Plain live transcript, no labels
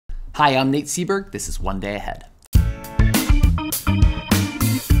Hi, I'm Nate Seberg. This is One Day Ahead.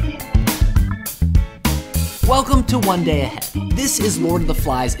 Welcome to One Day Ahead. This is Lord of the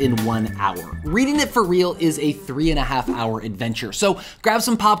Flies in 1 hour. Reading it for real is a 3.5-hour adventure, so grab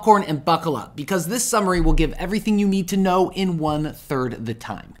some popcorn and buckle up, because this summary will give everything you need to know in 1/3 the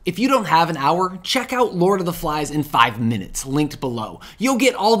time. If you don't have an hour, check out Lord of the Flies in 5 minutes, linked below. You'll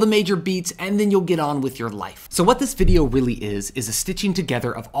get all the major beats, and then you'll get on with your life. So what this video really is a stitching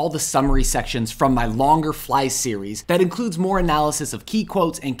together of all the summary sections from my longer Flies series that includes more analysis of key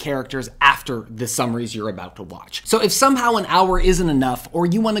quotes and characters after the summaries you're about to watch. So if somehow an hour isn't enough, or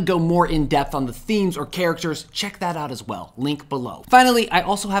you want to go more in depth on the themes or characters, check that out as well, link below. Finally, I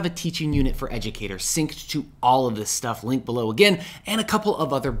also have a teaching unit for educators synced to all of this stuff, link below again, and a couple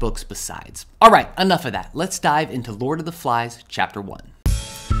of other books besides. All right, enough of that. Let's dive into Lord of the Flies, Chapter 1.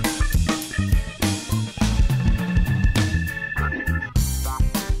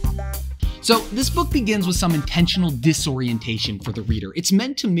 So this book begins with some intentional disorientation for the reader. It's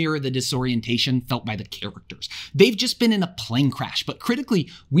meant to mirror the disorientation felt by the characters. They've just been in a plane crash, but critically,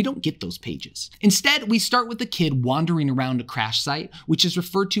 we don't get those pages. Instead, we start with the kid wandering around a crash site, which is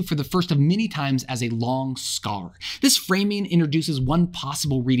referred to for the first of many times as a long scar. This framing introduces one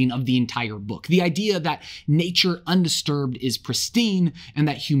possible reading of the entire book, the idea that nature undisturbed is pristine and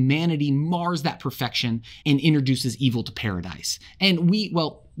that humanity mars that perfection and introduces evil to paradise. And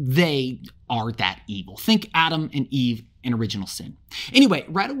they are that evil. Think Adam and Eve in original sin. Anyway,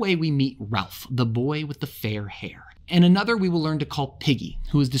 right away we meet Ralph, the boy with the fair hair. And another we will learn to call Piggy,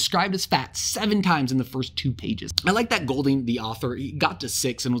 who is described as fat 7 times in the first 2 pages. I like that Golding, the author, he got to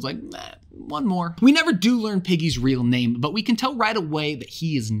 6 and was like, one more. We never do learn Piggy's real name, but we can tell right away that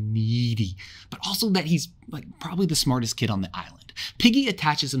he is needy, but also that he's probably the smartest kid on the island. Piggy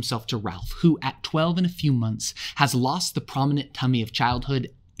attaches himself to Ralph, who at 12 and a few months has lost the prominent tummy of childhood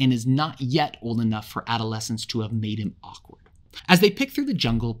and is not yet old enough for adolescence to have made him awkward. As they pick through the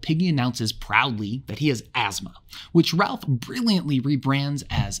jungle, Piggy announces proudly that he has asthma, which Ralph brilliantly rebrands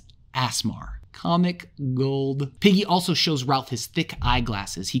as Asmar. Comic gold. Piggy also shows Ralph his thick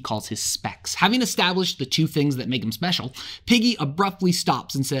eyeglasses he calls his specs. Having established the 2 things that make him special, Piggy abruptly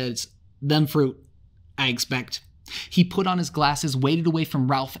stops and says, "Them fruit, I expect." He put on his glasses, waded away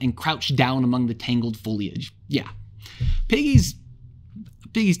from Ralph, and crouched down among the tangled foliage. Yeah, Piggy's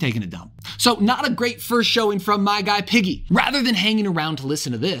taking a dump. So not a great first showing from my guy Piggy. Rather than hanging around to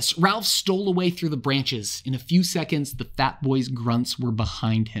listen to this, Ralph stole away through the branches. In a few seconds, the fat boy's grunts were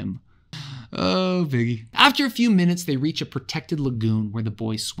behind him. Oh, Piggy. After a few minutes, they reach a protected lagoon where the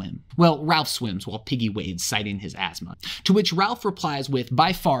boys swim. Well, Ralph swims while Piggy wades, citing his asthma. To which Ralph replies with,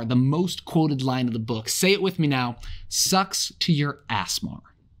 by far, the most quoted line of the book. Say it with me now. "Sucks to your Asmar."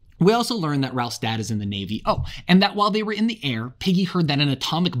 We also learn that Ralph's dad is in the Navy. Oh, and that while they were in the air, Piggy heard that an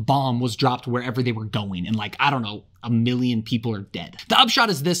atomic bomb was dropped wherever they were going, and 1 million people are dead. The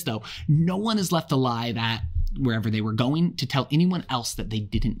upshot is this, though. No one is left alive at wherever they were going to tell anyone else that they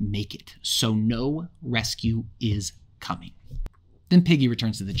didn't make it. So no rescue is coming. Then Piggy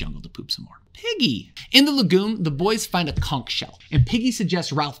returns to the jungle to poop some more. Piggy! In the lagoon, the boys find a conch shell, and Piggy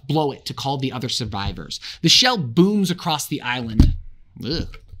suggests Ralph blow it to call the other survivors. The shell booms across the island.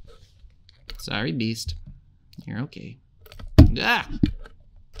 Ugh. Sorry, beast. You're okay. Ah!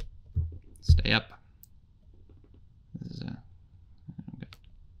 Stay up. This is, okay.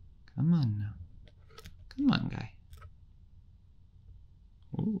 Come on now. Come on, guy.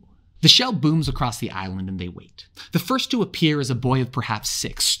 Ooh. The shell booms across the island and they wait. The first to appear is a boy of perhaps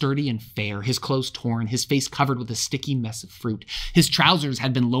 6, sturdy and fair, his clothes torn, his face covered with a sticky mess of fruit. His trousers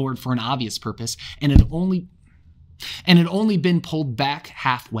had been lowered for an obvious purpose and had only been pulled back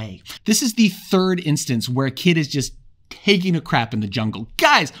halfway. This is the 3rd instance where a kid is just taking a crap in the jungle.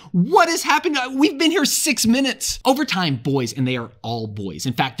 Guys, what is happening? We've been here 6 minutes. Over time, boys, and they are all boys.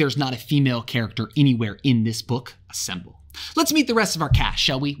 In fact, there's not a female character anywhere in this book, assemble. Let's meet the rest of our cast,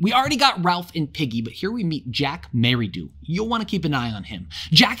 shall we? We already got Ralph and Piggy, but here we meet Jack Merridew. You'll want to keep an eye on him.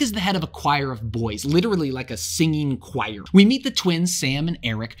 Jack is the head of a choir of boys, literally like a singing choir. We meet the twins, Sam and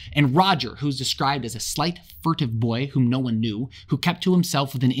Eric, and Roger, who's described as a slight, furtive boy whom no one knew, who kept to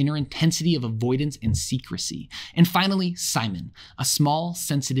himself with an inner intensity of avoidance and secrecy. And finally, Simon, a small,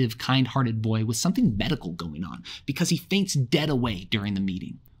 sensitive, kind-hearted boy with something medical going on, because he faints dead away during the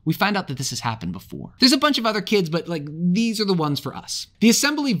meeting. We find out that this has happened before. There's a bunch of other kids, but these are the ones for us. The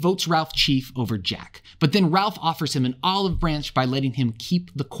assembly votes Ralph chief over Jack, but then Ralph offers him an olive branch by letting him keep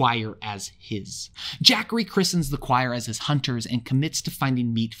the choir as his. Jack rechristens the choir as his hunters and commits to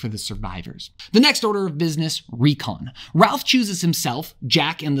finding meat for the survivors. The next order of business, recon. Ralph chooses himself,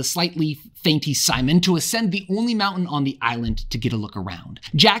 Jack, and the slightly fainty Simon to ascend the only mountain on the island to get a look around.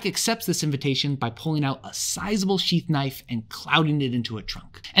 Jack accepts this invitation by pulling out a sizable sheath knife and clouding it into a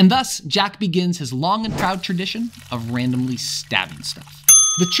trunk. And thus, Jack begins his long and proud tradition of randomly stabbing stuff.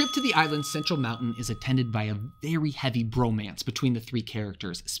 The trip to the island's central mountain is attended by a very heavy bromance between the three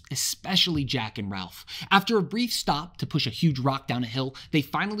characters, especially Jack and Ralph. After a brief stop to push a huge rock down a hill, they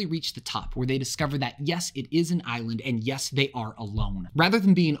finally reach the top, where they discover that yes, it is an island, and yes, they are alone. Rather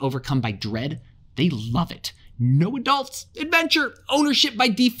than being overcome by dread, they love it. No adults, adventure, ownership by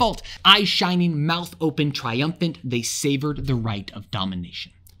default. Eyes shining, mouth open, triumphant, they savored the right of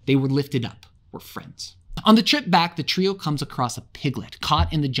domination. They were lifted up, were friends. On the trip back, the trio comes across a piglet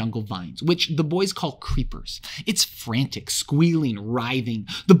caught in the jungle vines, which the boys call creepers. It's frantic, squealing, writhing.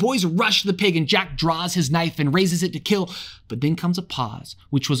 The boys rush the pig and Jack draws his knife and raises it to kill. But then comes a pause,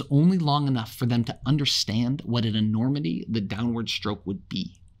 which was only long enough for them to understand what an enormity the downward stroke would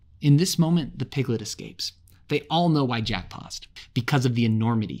be. In this moment, the piglet escapes. They all know why Jack paused. Because of the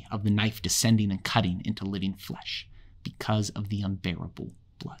enormity of the knife descending and cutting into living flesh. Because of the unbearable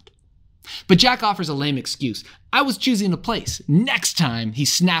blood. But Jack offers a lame excuse. I was choosing a place. Next time, he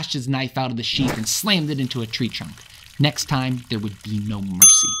snatched his knife out of the sheath and slammed it into a tree trunk. Next time, there would be no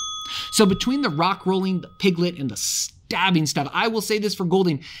mercy. So between the rock rolling, the piglet, and the stabbing stuff, I will say this for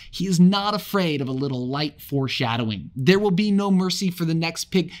Golding, he is not afraid of a little light foreshadowing. There will be no mercy for the next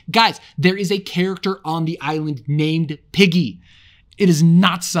pig. Guys, there is a character on the island named Piggy. It is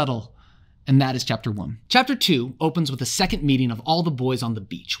not subtle. And that is chapter 1. Chapter 2 opens with a second meeting of all the boys on the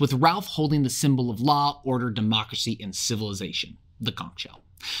beach, with Ralph holding the symbol of law, order, democracy, and civilization, the conch shell.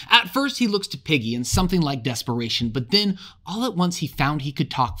 At first, he looks to Piggy in something like desperation, but then, all at once, he found he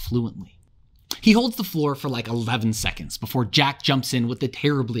could talk fluently. He holds the floor for 11 seconds before Jack jumps in with the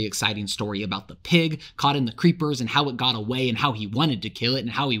terribly exciting story about the pig caught in the creepers and how it got away and how he wanted to kill it and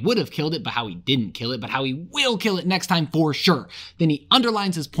how he would have killed it but how he didn't kill it but how he will kill it next time for sure. Then he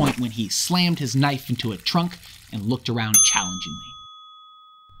underlines his point when he slammed his knife into a trunk and looked around challengingly.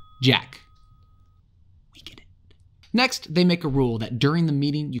 Jack. We get it. Next, they make a rule that during the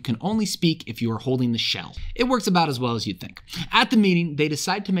meeting, you can only speak if you are holding the shell. It works about as well as you'd think. At the meeting, they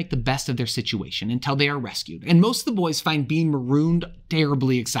decide to make the best of their situation until they are rescued, and most of the boys find being marooned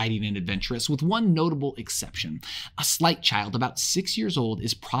terribly exciting and adventurous, with one notable exception. A slight child, about 6 years old,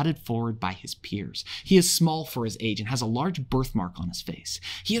 is prodded forward by his peers. He is small for his age and has a large birthmark on his face.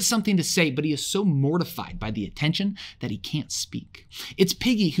 He has something to say, but he is so mortified by the attention that he can't speak. It's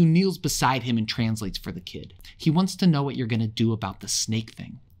Piggy who kneels beside him and translates for the kid. He wants to know what you're going to do about the snake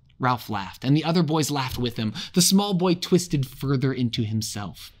thing. Ralph laughed, and the other boys laughed with him. The small boy twisted further into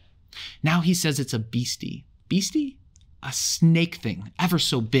himself. Now he says it's a beastie. Beastie? A snake thing, ever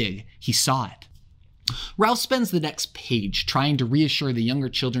so big. He saw it. Ralph spends the next page trying to reassure the younger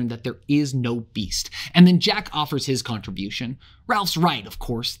children that there is no beast, and then Jack offers his contribution. Ralph's right, of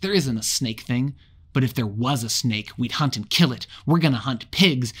course, there isn't a snake thing. But if there was a snake, we'd hunt and kill it. We're gonna hunt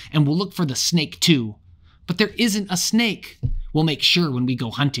pigs, and we'll look for the snake too. But there isn't a snake. We'll make sure when we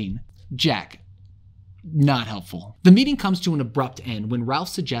go hunting. Jack. Not helpful. The meeting comes to an abrupt end when Ralph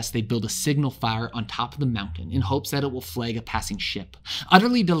suggests they build a signal fire on top of the mountain in hopes that it will flag a passing ship.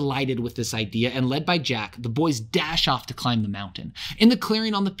 Utterly delighted with this idea and led by Jack, the boys dash off to climb the mountain. In the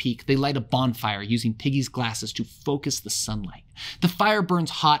clearing on the peak, they light a bonfire using Piggy's glasses to focus the sunlight. The fire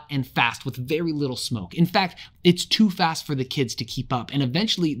burns hot and fast with very little smoke. In fact, it's too fast for the kids to keep up, and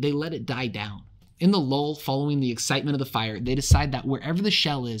eventually they let it die down. In the lull following the excitement of the fire, they decide that wherever the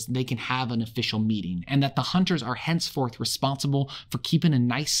shell is, they can have an official meeting, and that the hunters are henceforth responsible for keeping a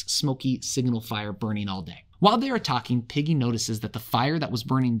nice, smoky signal fire burning all day. While they are talking, Piggy notices that the fire that was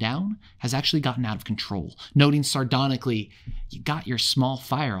burning down has actually gotten out of control, noting sardonically, "You got your small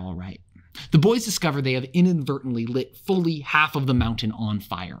fire all right." The boys discover they have inadvertently lit fully half of the mountain on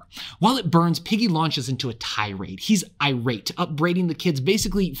fire. While it burns, Piggy launches into a tirade. He's irate, upbraiding the kids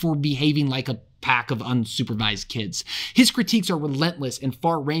basically for behaving like a pack of unsupervised kids. His critiques are relentless and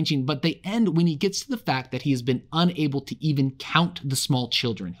far-ranging, but they end when he gets to the fact that he has been unable to even count the small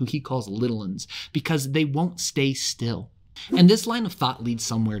children, who he calls little uns, because they won't stay still. And this line of thought leads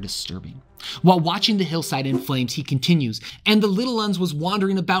somewhere disturbing. While watching the hillside in flames, he continues, "And the little uns was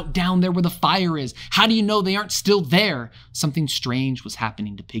wandering about down there where the fire is. How do you know they aren't still there?" Something strange was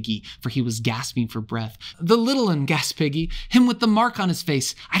happening to Piggy, for he was gasping for breath. "The little un," gasped Piggy, "him with the mark on his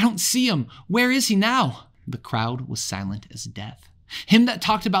face. I don't see him. Where is he now?" The crowd was silent as death. "Him that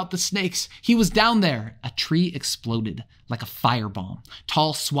talked about the snakes, he was down there." A tree exploded like a firebomb.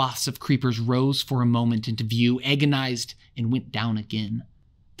 Tall swaths of creepers rose for a moment into view, agonized, and went down again.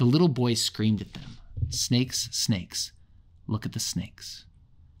 The little boy screamed at them, "Snakes, snakes, look at the snakes."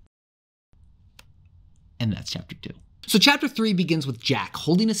 And that's chapter 2. So chapter 3 begins with Jack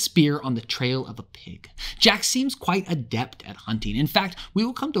holding a spear on the trail of a pig. Jack seems quite adept at hunting. In fact, we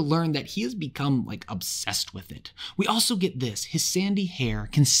will come to learn that he has become obsessed with it. We also get this: his sandy hair,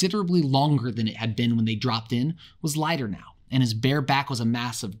 considerably longer than it had been when they dropped in, was lighter now, and his bare back was a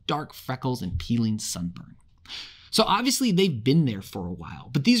mass of dark freckles and peeling sunburn. So obviously they've been there for a while,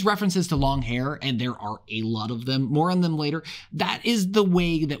 but these references to long hair, and there are a lot of them, more on them later, that is the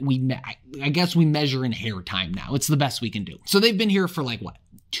way that I guess we measure in hair time now. It's the best we can do. So they've been here for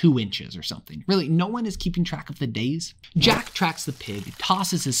 2 inches or something. Really, no one is keeping track of the days. Jack tracks the pig,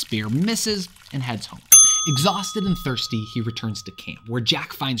 tosses his spear, misses, and heads home. Exhausted and thirsty, he returns to camp, where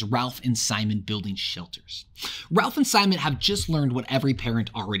Jack finds Ralph and Simon building shelters. Ralph and Simon have just learned what every parent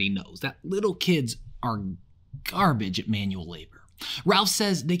already knows, that little kids are garbage at manual labor. Ralph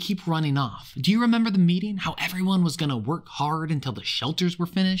says they keep running off. Do you remember the meeting? How everyone was going to work hard until the shelters were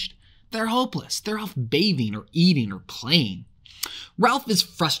finished? They're hopeless. They're off bathing or eating or playing. Ralph is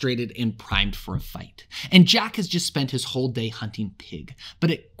frustrated and primed for a fight. And Jack has just spent his whole day hunting pig. But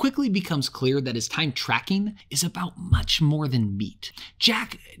it quickly becomes clear that his time tracking is about much more than meat.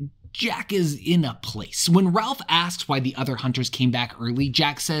 Jack is in a place. When Ralph asks why the other hunters came back early,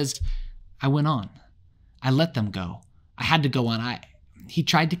 Jack says, "I went on. I let them go. I had to go on." He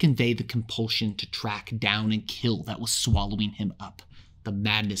tried to convey the compulsion to track down and kill that was swallowing him up. The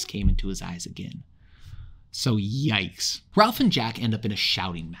madness came into his eyes again. So yikes. Ralph and Jack end up in a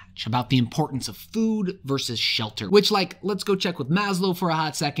shouting match about the importance of food versus shelter, which let's go check with Maslow for a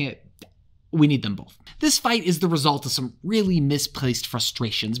hot second. We need them both. This fight is the result of some really misplaced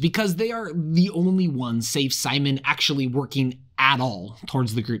frustrations because they are the only ones, save Simon, actually working at all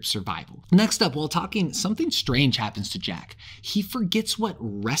towards the group's survival. Next up, while talking, something strange happens to Jack. He forgets what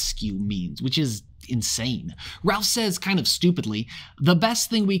rescue means, which is insane. Ralph says kind of stupidly, "The best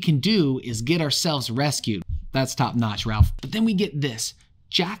thing we can do is get ourselves rescued." That's top notch, Ralph. But then we get this.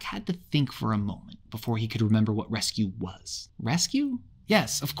 Jack had to think for a moment before he could remember what rescue was. Rescue?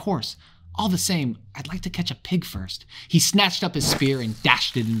 Yes, of course. All the same, I'd like to catch a pig first. He snatched up his spear and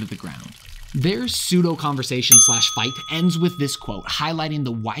dashed it into the ground. Their pseudo-conversation/fight ends with this quote, highlighting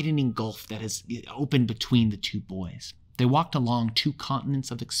the widening gulf that has opened between the two boys. They walked along 2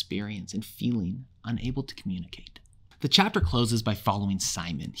 continents of experience and feeling, unable to communicate. The chapter closes by following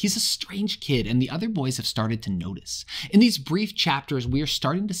Simon. He's a strange kid, and the other boys have started to notice. In these brief chapters, we are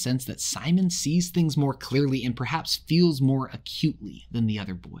starting to sense that Simon sees things more clearly and perhaps feels more acutely than the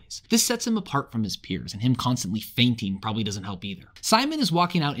other boys. This sets him apart from his peers, and him constantly fainting probably doesn't help either. Simon is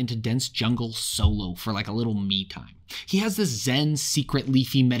walking out into dense jungle solo for a little me time. He has this Zen secret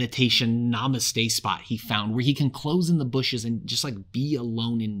leafy meditation namaste spot he found where he can close in the bushes and just be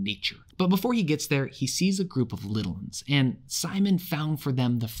alone in nature. But before he gets there, he sees a group of little ones, and Simon found for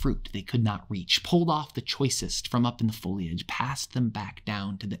them the fruit they could not reach, pulled off the choicest from up in the foliage, passed them back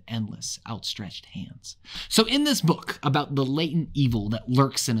down to the endless outstretched hands. So in this book about the latent evil that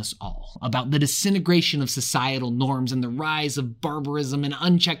lurks in us all, about the disintegration of societal norms and the rise of barbarism and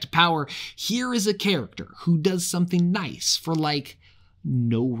unchecked power, here is a character who does something nice for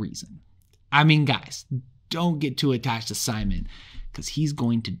no reason. I mean, guys, don't get too attached to Simon because he's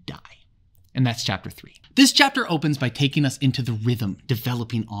going to die. And that's chapter 3. This chapter opens by taking us into the rhythm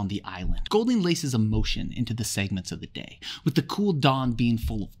developing on the island. Golding laces emotion into the segments of the day, with the cool dawn being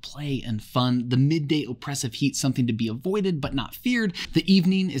full of play and fun, the midday oppressive heat something to be avoided but not feared, the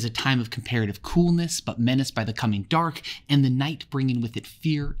evening is a time of comparative coolness but menaced by the coming dark, and the night bringing with it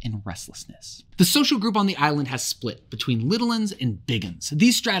fear and restlessness. The social group on the island has split between little uns and big uns.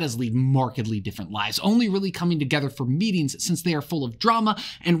 These stratas lead markedly different lives, only really coming together for meetings since they are full of drama,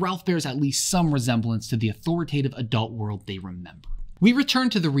 and Ralph bears at least some resemblance to the authoritative adult world they remember. We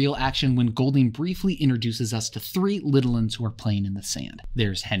return to the real action when Golding briefly introduces us to 3 little uns who are playing in the sand.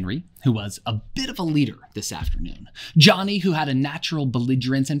 There's Henry, who was a bit of a leader this afternoon, Johnny, who had a natural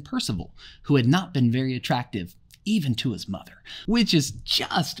belligerence, and Percival, who had not been very attractive, even to his mother, which is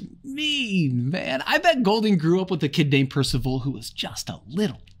just mean, man. I bet Golding grew up with a kid named Percival who was just a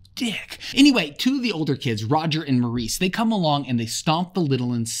little dick. Anyway, two of the older kids, Roger and Maurice, they come along and they stomp the little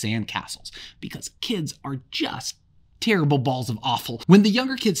ones' sandcastles because kids are just terrible balls of awful. When the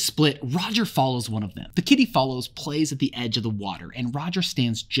younger kids split, Roger follows one of them. The kid he follows plays at the edge of the water, and Roger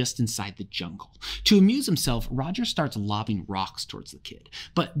stands just inside the jungle. To amuse himself, Roger starts lobbing rocks towards the kid,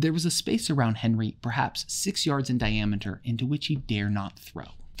 but there was a space around Henry, perhaps 6 yards in diameter, into which he dare not throw.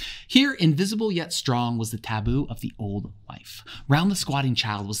 Here, invisible yet strong, was the taboo of the old life. Round the squatting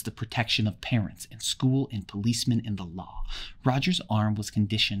child was the protection of parents and school and policemen and the law. Roger's arm was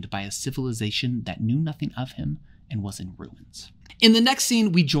conditioned by a civilization that knew nothing of him and was in ruins. In the next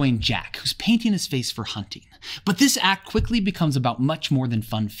scene, we join Jack, who's painting his face for hunting. But this act quickly becomes about much more than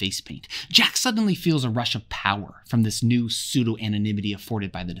fun face paint. Jack suddenly feels a rush of power from this new pseudo-anonymity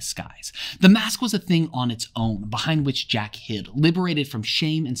afforded by the disguise. The mask was a thing on its own, behind which Jack hid, liberated from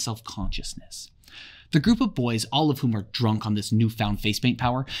shame and self-consciousness. The group of boys, all of whom are drunk on this newfound face paint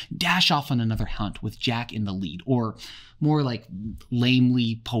power, dash off on another hunt with Jack in the lead, or more like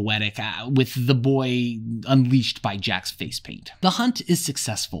lamely poetic, with the boy unleashed by Jack's face paint. The hunt is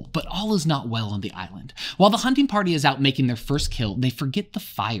successful, but all is not well on the island. While the hunting party is out making their first kill, they forget the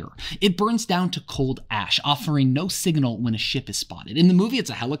fire. It burns down to cold ash, offering no signal when a ship is spotted. In the movie, it's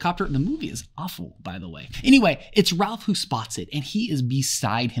a helicopter. The movie is awful, by the way. Anyway, it's Ralph who spots it, and he is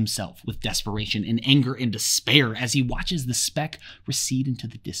beside himself with desperation and anger and despair as he watches the speck recede into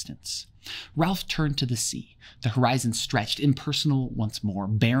the distance. Ralph turned to the sea. The horizon stretched, impersonal once more,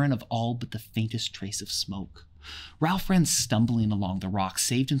 barren of all but the faintest trace of smoke. Ralph ran stumbling along the rocks,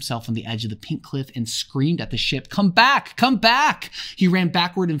 saved himself on the edge of the pink cliff, and screamed at the ship, "Come back! Come back!" He ran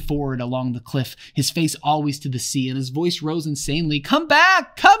backward and forward along the cliff, his face always to the sea, and his voice rose insanely, "Come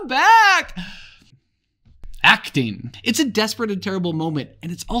back! Come back!" Acting. It's a desperate and terrible moment,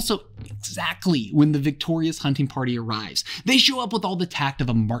 and it's also exactly when the victorious hunting party arrives. They show up with all the tact of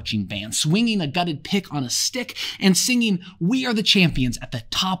a marching band, swinging a gutted pick on a stick and singing "We Are the Champions" at the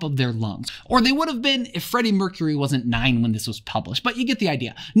top of their lungs. Or they would have been if Freddie Mercury wasn't 9 when this was published, but you get the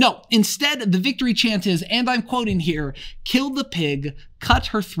idea. No, instead, the victory chant is, and I'm quoting here, "Kill the pig, cut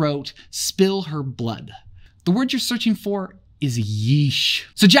her throat, spill her blood." The word you're searching for is yeesh.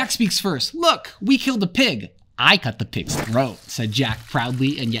 So Jack speaks first. "Look, we killed a pig." "I cut the pig's throat," said Jack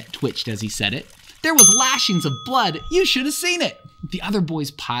proudly, and yet twitched as he said it. "There was lashings of blood. You should have seen it." The other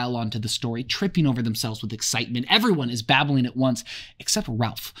boys pile onto the story, tripping over themselves with excitement. Everyone is babbling at once, except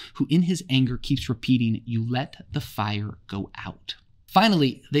Ralph, who in his anger keeps repeating, "You let the fire go out."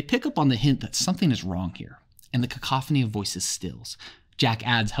 Finally, they pick up on the hint that something is wrong here, and the cacophony of voices stills. Jack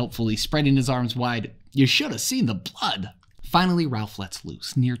adds helpfully, spreading his arms wide, "You should have seen the blood." Finally, Ralph lets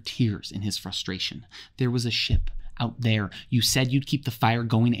loose, near tears in his frustration. "There was a ship out there. You said you'd keep the fire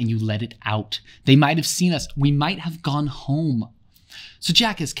going and you let it out. They might have seen us. We might have gone home." So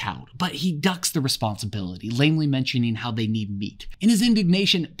Jack is cowed, but he ducks the responsibility, lamely mentioning how they need meat. In his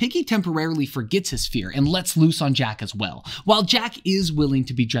indignation, Piggy temporarily forgets his fear and lets loose on Jack as well. While Jack is willing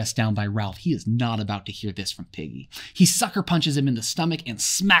to be dressed down by Ralph, he is not about to hear this from Piggy. He sucker punches him in the stomach and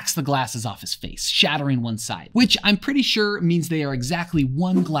smacks the glasses off his face, shattering one side, which I'm pretty sure means they are exactly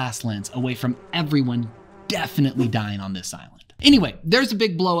one glass lens away from everyone definitely dying on this island. Anyway, there's a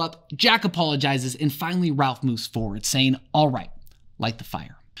big blow up, Jack apologizes, and finally Ralph moves forward, saying, "All right, light the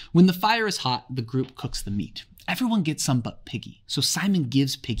fire." When the fire is hot, the group cooks the meat. Everyone gets some but Piggy, so Simon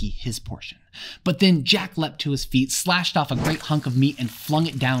gives Piggy his portion. But then Jack leapt to his feet, slashed off a great hunk of meat, and flung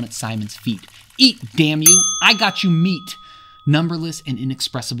it down at Simon's feet. "Eat, damn you! I got you meat!" Numberless and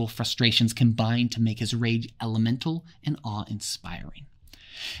inexpressible frustrations combine to make his rage elemental and awe-inspiring.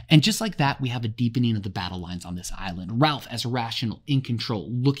 And just like that, we have a deepening of the battle lines on this island. Ralph as rational, in control,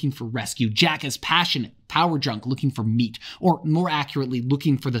 looking for rescue. Jack as passionate, power drunk, looking for meat, or more accurately,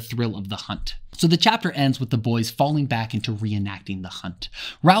 looking for the thrill of the hunt. So the chapter ends with the boys falling back into reenacting the hunt.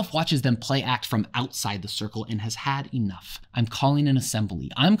 Ralph watches them play act from outside the circle and has had enough. "I'm calling an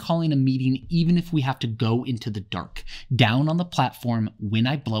assembly. I'm calling a meeting even if we have to go into the dark. Down on the platform when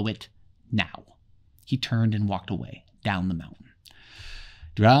I blow it, now." He turned and walked away, down the mountain.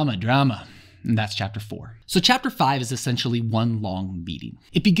 Drama, drama. And that's chapter 4. So chapter 5 is essentially one long meeting.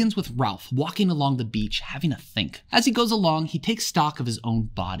 It begins with Ralph walking along the beach, having a think. As he goes along, he takes stock of his own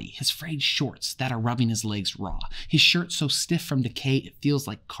body, his frayed shorts that are rubbing his legs raw, his shirt so stiff from decay it feels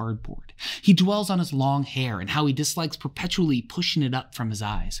like cardboard. He dwells on his long hair and how he dislikes perpetually pushing it up from his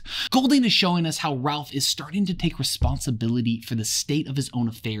eyes. Golding is showing us how Ralph is starting to take responsibility for the state of his own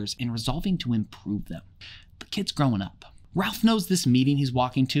affairs and resolving to improve them. The kid's growing up. Ralph knows this meeting he's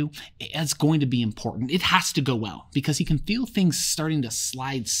walking to is going to be important. It has to go well because he can feel things starting to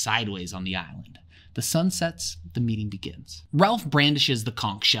slide sideways on the island. The sun sets, the meeting begins. Ralph brandishes the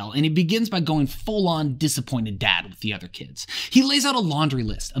conch shell, and he begins by going full-on disappointed dad with the other kids. He lays out a laundry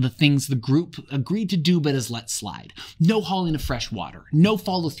list of the things the group agreed to do but has let slide. No hauling of fresh water, no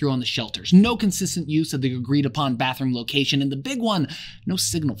follow-through on the shelters, no consistent use of the agreed-upon bathroom location, and the big one, no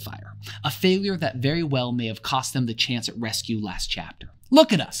signal fire. A failure that very well may have cost them the chance at rescue last chapter.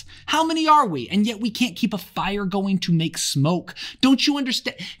 Look at us. How many are we? And yet we can't keep a fire going to make smoke. Don't you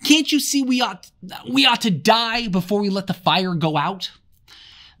understand? Can't you see we ought to die before we let the fire go out?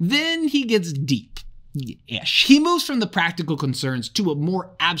 Then he gets deep-ish. He moves from the practical concerns to a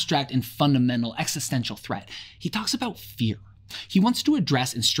more abstract and fundamental existential threat. He talks about fear. He wants to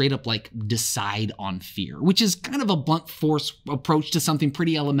address and straight up decide on fear, which is kind of a blunt force approach to something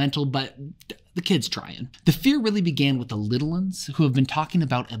pretty elemental, but the kid's trying. The fear really began with the little ones who have been talking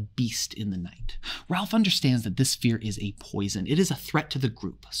about a beast in the night. Ralph understands that this fear is a poison. It is a threat to the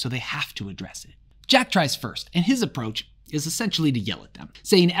group, so they have to address it. Jack tries first, and his approach is essentially to yell at them,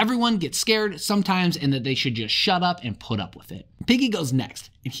 saying everyone gets scared sometimes and that they should just shut up and put up with it. Piggy goes next,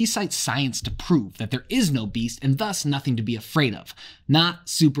 and he cites science to prove that there is no beast and thus nothing to be afraid of. Not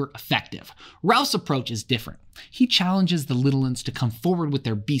super effective. Ralph's approach is different. He challenges the little ones to come forward with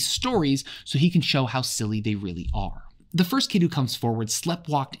their beast stories so he can show how silly they really are. The first kid who comes forward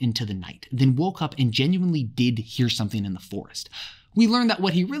sleptwalked into the night, then woke up and genuinely did hear something in the forest. We learned that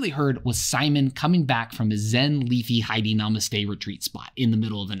what he really heard was Simon coming back from his zen, leafy, hidey namaste retreat spot in the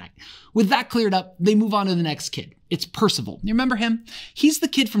middle of the night. With that cleared up, they move on to the next kid. It's Percival. You remember him? He's the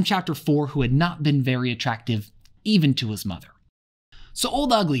kid from chapter 4 who had not been very attractive, even to his mother. So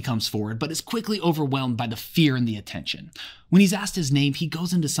Old Ugly comes forward, but is quickly overwhelmed by the fear and the attention. When he's asked his name, he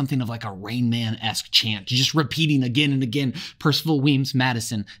goes into something of a Rain Man-esque chant, just repeating again and again, Percival, Weems,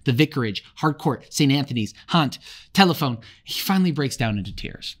 Madison, the Vicarage, Harcourt, St. Anthony's, Hunt, Telephone. He finally breaks down into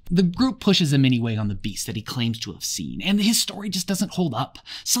tears. The group pushes him anyway on the beast that he claims to have seen, and his story just doesn't hold up.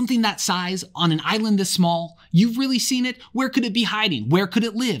 Something that size, on an island this small, you've really seen it? Where could it be hiding? Where could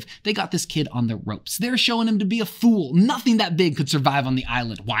it live? They got this kid on the ropes. They're showing him to be a fool. Nothing that big could survive on the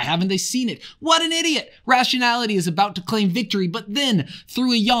island. Why haven't they seen it? What an idiot! Rationality is about to claim victory, but then,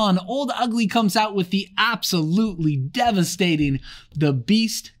 through a yawn, Old Ugly comes out with the absolutely devastating, the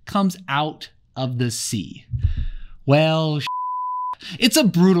beast comes out of the sea. Well, it's a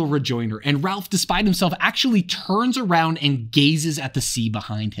brutal rejoinder, and Ralph, despite himself, actually turns around and gazes at the sea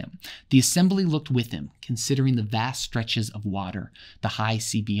behind him. The assembly looked with him, considering the vast stretches of water, the high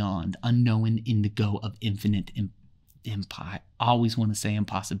sea beyond, unknown indigo of infinite always want to say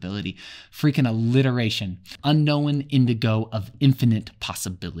impossibility. Freaking alliteration. Unknown indigo of infinite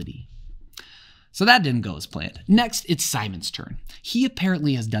possibility. So that didn't go as planned. Next, it's Simon's turn. He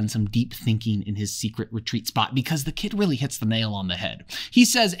apparently has done some deep thinking in his secret retreat spot because the kid really hits the nail on the head. He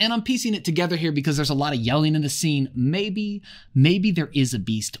says, and I'm piecing it together here because there's a lot of yelling in the scene, maybe there is a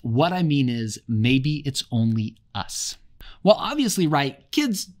beast. What I mean is, maybe it's only us. Well, obviously, right,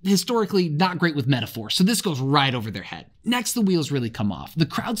 kids historically not great with metaphors, so this goes right over their head. Next, the wheels really come off. The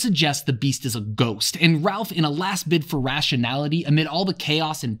crowd suggests the beast is a ghost, and Ralph, in a last bid for rationality amid all the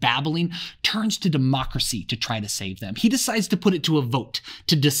chaos and babbling, turns to democracy to try to save them. He decides to put it to a vote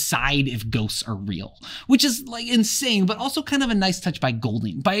to decide if ghosts are real, which is insane, but also kind of a nice touch by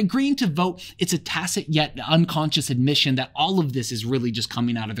Golding. By agreeing to vote, it's a tacit yet unconscious admission that all of this is really just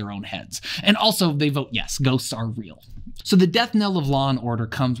coming out of their own heads. And also, they vote yes, ghosts are real. So the death knell of law and order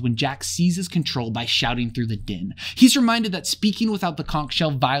comes when Jack seizes control by shouting through the din. He's reminded that speaking without the conch shell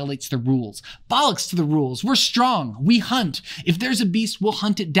violates the rules. Bollocks to the rules. We're strong. We hunt. If there's a beast, we'll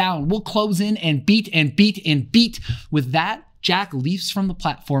hunt it down. We'll close in and beat and beat and beat. With that, Jack leaps from the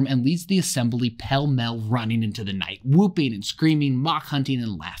platform and leads the assembly pell-mell running into the night, whooping and screaming, mock hunting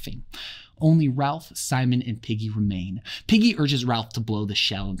and laughing. Only Ralph, Simon, and Piggy remain. Piggy urges Ralph to blow the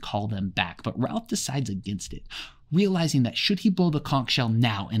shell and call them back, but Ralph decides against it, realizing that should he blow the conch shell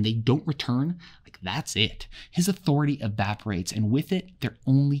now and they don't return, that's it. His authority evaporates, and with it, their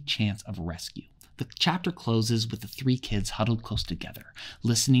only chance of rescue. The chapter closes with the three kids huddled close together,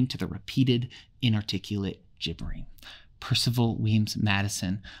 listening to the repeated, inarticulate gibbering. Percival, Weems,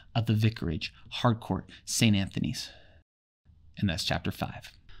 Madison of the Vicarage, Harcourt, St. Anthony's. And that's chapter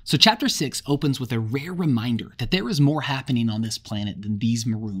 5. So chapter 6 opens with a rare reminder that there is more happening on this planet than these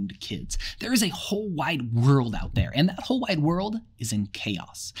marooned kids. There is a whole wide world out there, and that whole wide world is in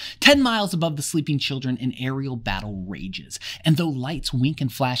chaos. 10 miles above the sleeping children, an aerial battle rages, and though lights wink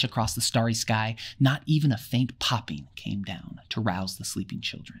and flash across the starry sky, not even a faint popping came down to rouse the sleeping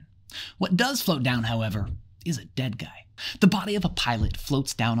children. What does float down, however, is a dead guy. The body of a pilot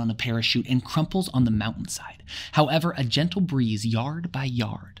floats down on a parachute and crumples on the mountainside. However, a gentle breeze, yard by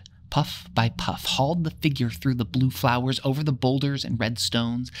yard, puff by puff, hauled the figure through the blue flowers, over the boulders and red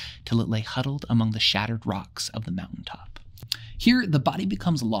stones, till it lay huddled among the shattered rocks of the mountaintop. Here, the body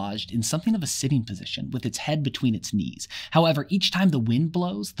becomes lodged in something of a sitting position, with its head between its knees. However, each time the wind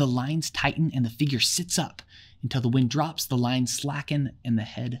blows, the lines tighten and the figure sits up. Until the wind drops, the lines slacken and the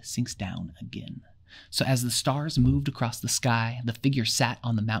head sinks down again. So as the stars moved across the sky, the figure sat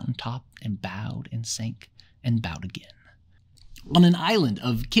on the mountaintop and sank and bowed again. On an island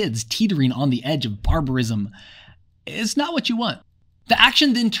of kids teetering on the edge of barbarism, it's not what you want. The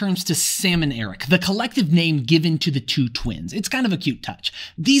action then turns to Sam and Eric, the collective name given to the two twins. It's kind of a cute touch.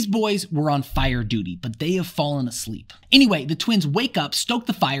 These boys were on fire duty, but they have fallen asleep. Anyway, the twins wake up, stoke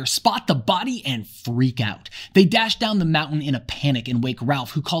the fire, spot the body, and freak out. They dash down the mountain in a panic and wake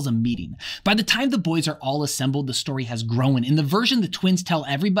Ralph, who calls a meeting. By the time the boys are all assembled, the story has grown. In the version the twins tell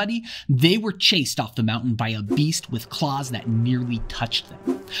everybody, they were chased off the mountain by a beast with claws that nearly touched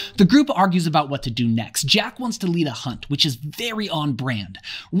them. The group argues about what to do next. Jack wants to lead a hunt, which is very on brand.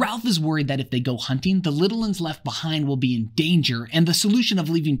 Ralph is worried that if they go hunting, the little ones left behind will be in danger, and the solution of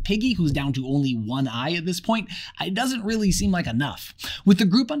leaving Piggy, who's down to only one eye at this point, it doesn't really seem like enough. With the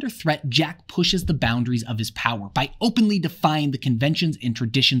group under threat, Jack pushes the boundaries of his power by openly defying the conventions and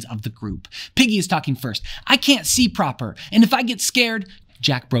traditions of the group. Piggy is talking first. "I can't see proper, and if I get scared..."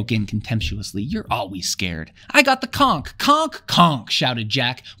 Jack broke in contemptuously. "You're always scared." "I got the conch." "Conch, conch," shouted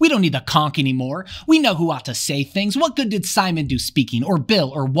Jack. "We don't need the conch anymore. We know who ought to say things. What good did Simon do speaking, or Bill,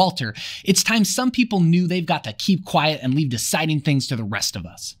 or Walter? It's time some people knew they've got to keep quiet and leave deciding things to the rest of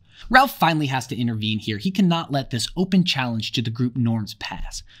us." Ralph finally has to intervene here. He cannot let this open challenge to the group norms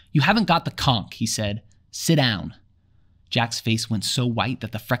pass. "You haven't got the conch," he said. "Sit down." Jack's face went so white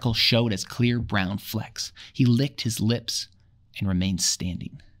that the freckles showed as clear brown flecks. He licked his lips and remained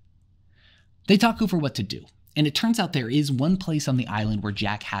standing. They talk over what to do, and it turns out there is one place on the island where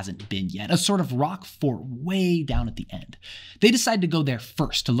Jack hasn't been yet, a sort of rock fort way down at the end. They decide to go there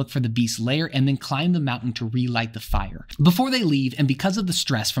first to look for the beast's lair and then climb the mountain to relight the fire. Before they leave, and because of the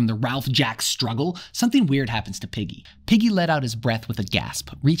stress from the Ralph-Jack struggle, something weird happens to Piggy. Piggy let out his breath with a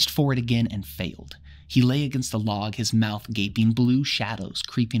gasp, reached for it again, and failed. He lay against the log, his mouth gaping, blue shadows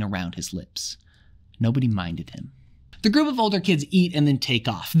creeping around his lips. Nobody minded him. The group of older kids eat and then take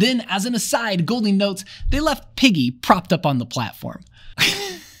off. Then, as an aside, Golding notes, they left Piggy propped up on the platform.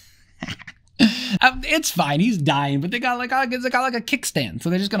 It's fine, he's dying, but they got like a kickstand, so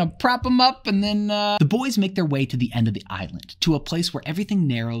they're just gonna prop him up, and then The boys make their way to the end of the island, to a place where everything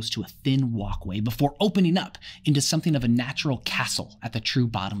narrows to a thin walkway before opening up into something of a natural castle at the true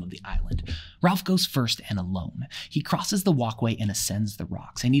bottom of the island. Ralph goes first and alone. He crosses the walkway and ascends the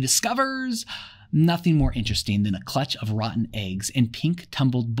rocks, and he discovers nothing more interesting than a clutch of rotten eggs and pink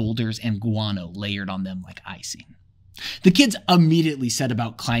tumbled boulders and guano layered on them like icing. The kids immediately set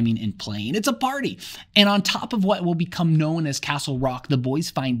about climbing and playing. It's a party. And on top of what will become known as Castle Rock, the boys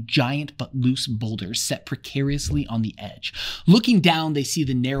find giant but loose boulders set precariously on the edge. Looking down, they see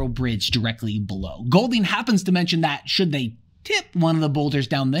the narrow bridge directly below. Golding happens to mention that should they tip one of the boulders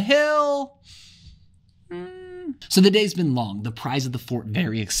down the hill... So the day's been long, the prize of the fort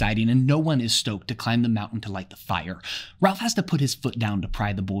very exciting, and no one is stoked to climb the mountain to light the fire. Ralph has to put his foot down to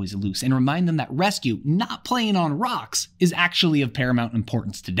pry the boys loose and remind them that rescue, not playing on rocks, is actually of paramount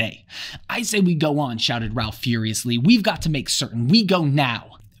importance today. "I say we go on," shouted Ralph furiously. "We've got to make certain. We go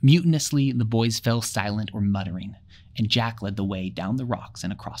now." Mutinously, the boys fell silent or muttering, and Jack led the way down the rocks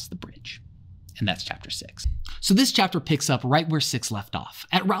and across the bridge. And that's chapter 6. So this chapter picks up right where 6 left off.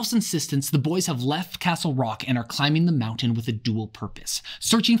 At Ralph's insistence, the boys have left Castle Rock and are climbing the mountain with a dual purpose,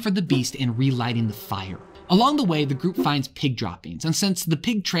 searching for the beast and relighting the fire. Along the way, the group finds pig droppings, and since the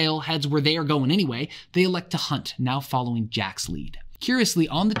pig trail heads where they are going anyway, they elect to hunt, now following Jack's lead. Curiously,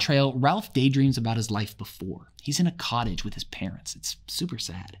 on the trail, Ralph daydreams about his life before. He's in a cottage with his parents. It's super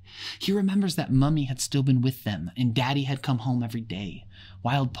sad. He remembers that Mummy had still been with them, and Daddy had come home every day.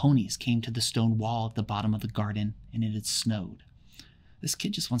 Wild ponies came to the stone wall at the bottom of the garden, and it had snowed. This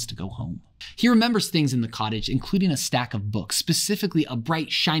kid just wants to go home. He remembers things in the cottage, including a stack of books, specifically a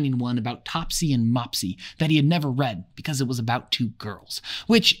bright, shining one about Topsy and Mopsy that he had never read because it was about 2 girls,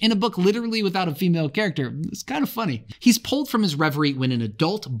 which, in a book literally without a female character, is kind of funny. He's pulled from his reverie when an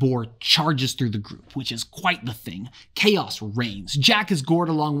adult boar charges through the group, which is quite the thing. Chaos reigns. Jack is gored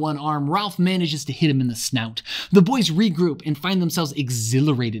along one arm. Ralph manages to hit him in the snout. The boys regroup and find themselves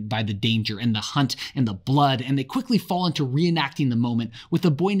exhilarated by the danger and the hunt and the blood, and they quickly fall into reenacting the moment with a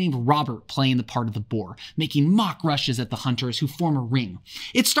boy named Robert playing the part of the boar, making mock rushes at the hunters who form a ring.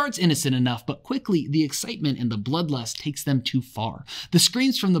 It starts innocent enough, but quickly the excitement and the bloodlust takes them too far. The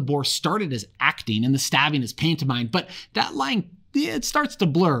screams from the boar started as acting and the stabbing as pantomime, but that line it starts to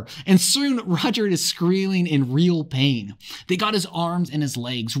blur, and soon Roger is squealing in real pain. They got his arms and his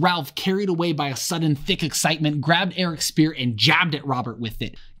legs. Ralph, carried away by a sudden thick excitement, grabbed Eric's spear and jabbed at Robert with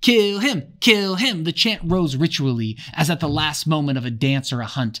it. Kill him! Kill him! The chant rose ritually, as at the last moment of a dance or a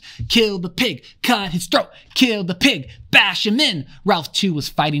hunt. Kill the pig! Cut his throat! Kill the pig! Bash him in! Ralph, too, was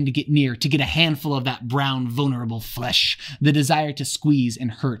fighting to get near, to get a handful of that brown, vulnerable flesh. The desire to squeeze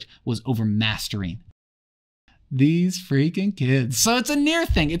and hurt was overmastering these freaking kids. So it's a near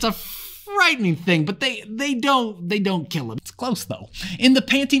thing. It's a frightening thing, but they don't kill him. It's close though. In the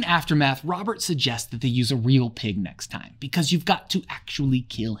panting aftermath, Robert suggests that they use a real pig next time because you've got to actually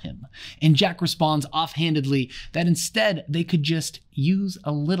kill him. And Jack responds offhandedly that instead they could just use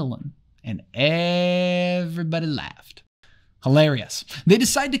a little one, and everybody laughed. Hilarious. They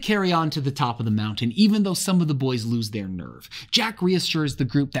decide to carry on to the top of the mountain, even though some of the boys lose their nerve. Jack reassures the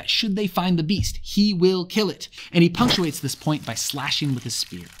group that should they find the beast, he will kill it, and he punctuates this point by slashing with his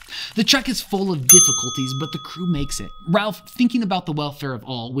spear. The trek is full of difficulties, but the crew makes it. Ralph, thinking about the welfare of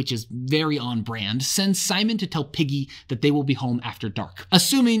all, which is very on brand, sends Simon to tell Piggy that they will be home after dark,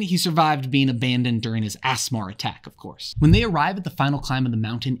 assuming he survived being abandoned during his Asmar attack, of course. When they arrive at the final climb of the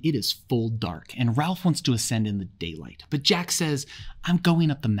mountain, it is full dark, and Ralph wants to ascend in the daylight, but Jack says, "I'm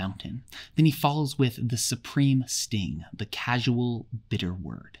going up the mountain." Then he follows with the supreme sting, the casual, bitter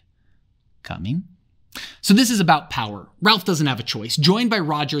word. Coming? So this is about power. Ralph doesn't have a choice. Joined by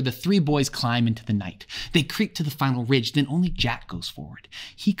Roger, the three boys climb into the night. They creep to the final ridge, then only Jack goes forward.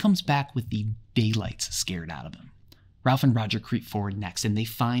 He comes back with the daylights scared out of him. Ralph and Roger creep forward next, and they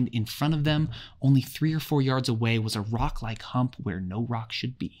find in front of them, only 3 or 4 yards away, was a rock-like hump where no rock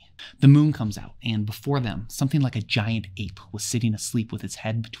should be. The moon comes out, and before them, something like a giant ape was sitting asleep with its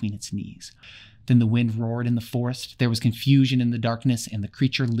head between its knees. Then the wind roared in the forest, there was confusion in the darkness, and the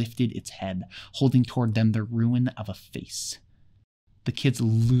creature lifted its head, holding toward them the ruin of a face. The kids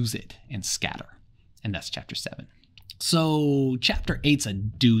lose it and scatter. And that's chapter 7. So chapter 8's a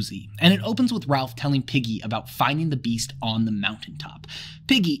doozy, and it opens with Ralph telling Piggy about finding the beast on the mountaintop.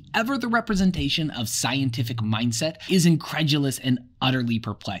 Piggy, ever the representation of scientific mindset, is incredulous and utterly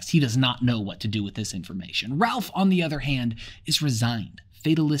perplexed. He does not know what to do with this information. Ralph, on the other hand, is resigned,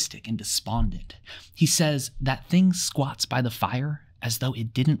 fatalistic, and despondent. He says that thing squats by the fire as though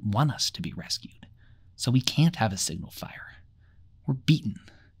it didn't want us to be rescued. So we can't have a signal fire. We're beaten.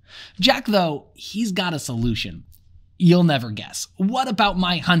 Jack, though, he's got a solution. You'll never guess. What about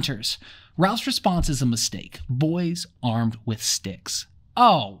my hunters? Ralph's response is a mistake. Boys armed with sticks.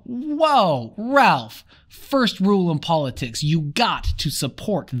 Oh, whoa, Ralph. First rule in politics, you got to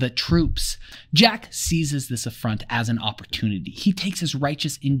support the troops. Jack seizes this affront as an opportunity. He takes his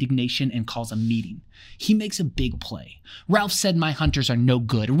righteous indignation and calls a meeting. He makes a big play. Ralph said my hunters are no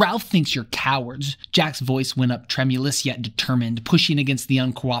good. Ralph thinks you're cowards. Jack's voice went up, tremulous yet determined, pushing against the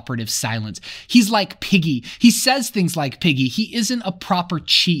uncooperative silence. He's like Piggy. He says things like Piggy. He isn't a proper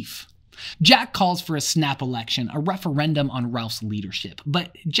chief. Jack calls for a snap election, a referendum on Ralph's leadership,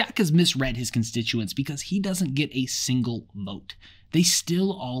 but Jack has misread his constituents because he doesn't get a single vote. They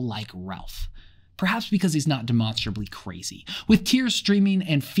still all like Ralph. Perhaps because he's not demonstrably crazy. With tears streaming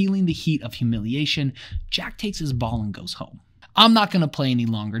and feeling the heat of humiliation, Jack takes his ball and goes home. I'm not going to play any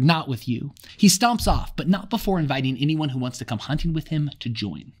longer, not with you. He stomps off, but not before inviting anyone who wants to come hunting with him to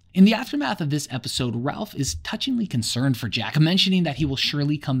join. In the aftermath of this episode, Ralph is touchingly concerned for Jack, mentioning that he will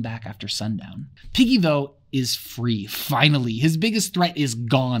surely come back after sundown. Piggy, though, is free. Finally, his biggest threat is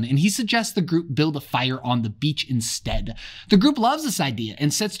gone, and he suggests the group build a fire on the beach instead. The group loves this idea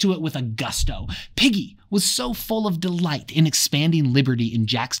and sets to it with a gusto. Piggy was so full of delight in expanding liberty in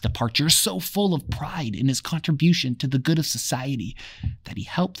Jack's departure, so full of pride in his contribution to the good of society, that he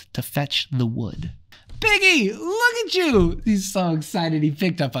helped to fetch the wood. Piggy, look at you! He's so excited he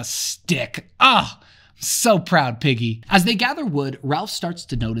picked up a stick. Ah! So proud, Piggy. As they gather wood, Ralph starts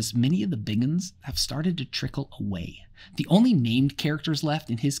to notice many of the big uns have started to trickle away. The only named characters left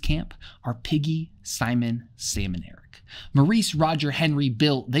in his camp are Piggy, Simon, Sam, and Eric. Maurice, Roger, Henry,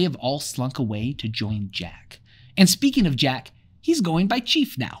 Bill, they have all slunk away to join Jack. And speaking of Jack, he's going by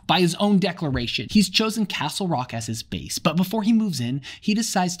chief now, by his own declaration. He's chosen Castle Rock as his base, but before he moves in, he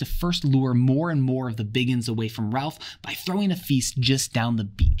decides to first lure more and more of the biggins away from Ralph by throwing a feast just down the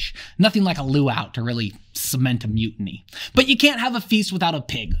beach. Nothing like a luau to really cement a mutiny. But you can't have a feast without a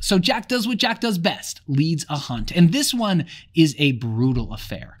pig, so Jack does what Jack does best, leads a hunt. And this one is a brutal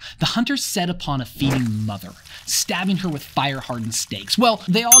affair. The hunters set upon a feeding mother, stabbing her with fire-hardened stakes. Well,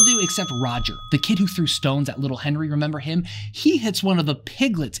 they all do except Roger, the kid who threw stones at little Henry, remember him? He hits one of the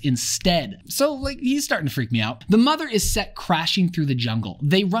piglets instead. So, like, he's starting to freak me out. The mother is set crashing through the jungle.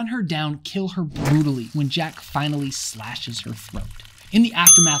 They run her down, kill her brutally when Jack finally slashes her throat. In the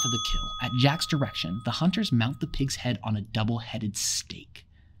aftermath of the kill, at Jack's direction, the hunters mount the pig's head on a double-headed stake.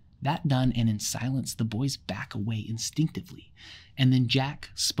 That done, and in silence, the boys back away instinctively, and then Jack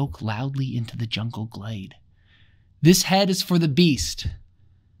spoke loudly into the jungle glade. "This head is for the beast.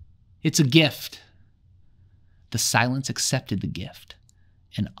 It's a gift." The silence accepted the gift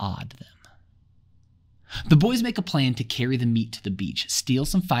and awed them. The boys make a plan to carry the meat to the beach, steal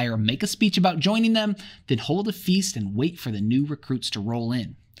some fire, make a speech about joining them, then hold a feast and wait for the new recruits to roll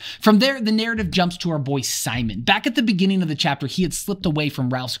in. From there, the narrative jumps to our boy Simon. Back at the beginning of the chapter, he had slipped away from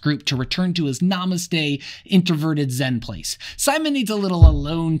Ralph's group to return to his namaste, introverted Zen place. Simon needs a little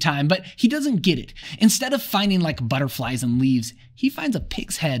alone time, but he doesn't get it. Instead of finding like butterflies and leaves, he finds a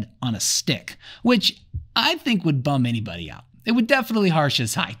pig's head on a stick, which I think would bum anybody out. It would definitely harsh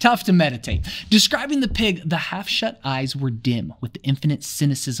his high. Tough to meditate. Describing the pig, the half-shut eyes were dim with the infinite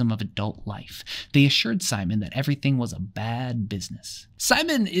cynicism of adult life. They assured Simon that everything was a bad business.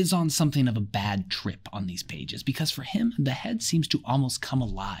 Simon is on something of a bad trip on these pages because for him, the head seems to almost come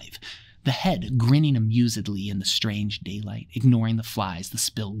alive. The head grinning amusedly in the strange daylight, ignoring the flies, the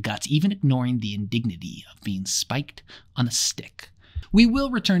spilled guts, even ignoring the indignity of being spiked on a stick. We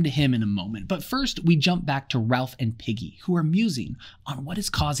will return to him in a moment, but first we jump back to Ralph and Piggy, who are musing on what is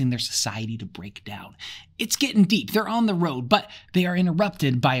causing their society to break down. It's getting deep, they're on the road, but they are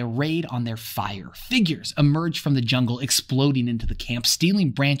interrupted by a raid on their fire. Figures emerge from the jungle, exploding into the camp,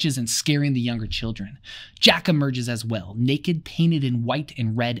 stealing branches and scaring the younger children. Jack emerges as well, naked, painted in white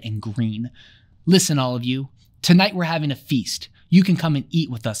and red and green. "Listen, all of you, tonight we're having a feast. You can come and eat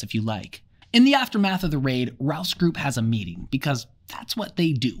with us if you like." In the aftermath of the raid, Ralph's group has a meeting, because that's what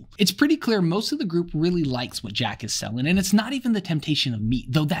they do. It's pretty clear most of the group really likes what Jack is selling, and it's not even the temptation of meat,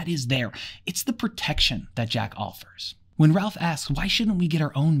 though that is there. It's the protection that Jack offers. When Ralph asks, "Why shouldn't we get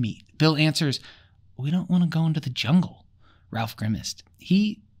our own meat?" Bill answers, "We don't want to go into the jungle." Ralph grimaced.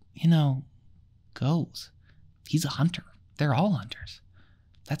 He, goes. He's a hunter. They're all hunters.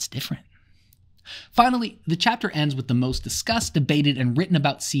 That's different. Finally, the chapter ends with the most discussed, debated, and written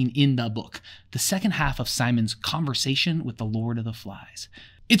about scene in the book, the second half of Simon's conversation with the Lord of the Flies.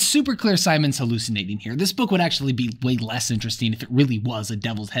 It's super clear Simon's hallucinating here. This book would actually be way less interesting if it really was a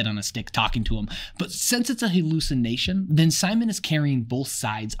devil's head on a stick talking to him. But since it's a hallucination, then Simon is carrying both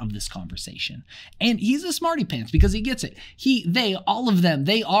sides of this conversation. And he's a smarty pants because he gets it. They, all of them,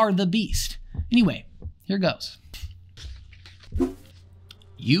 they are the beast. Anyway, here goes.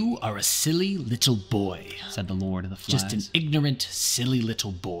 "You are a silly little boy," said the Lord of the Flies. "Just an ignorant, silly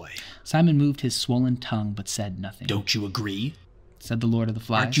little boy." Simon moved his swollen tongue, but said nothing. "Don't you agree?" said the Lord of the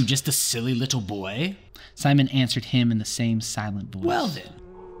Flies. "Aren't you just a silly little boy?" Simon answered him in the same silent voice. "Well then,"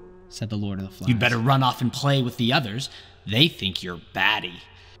 said the Lord of the Flies, "you'd better run off and play with the others. They think you're batty.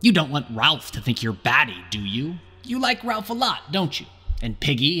 You don't want Ralph to think you're batty, do you? You like Ralph a lot, don't you? And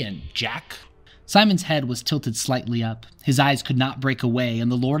Piggy and Jack?" Simon's head was tilted slightly up. His eyes could not break away, and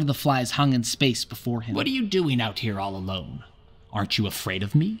the Lord of the Flies hung in space before him. "What are you doing out here all alone? Aren't you afraid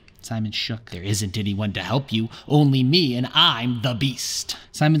of me?" Simon shook. "There isn't anyone to help you, only me, and I'm the beast."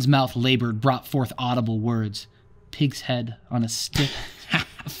 Simon's mouth labored, brought forth audible words. "Pig's head on a stick."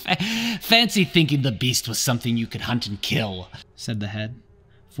 "Fancy thinking the beast was something you could hunt and kill," said the head.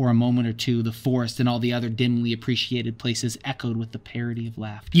 For a moment or two, the forest and all the other dimly appreciated places echoed with the parody of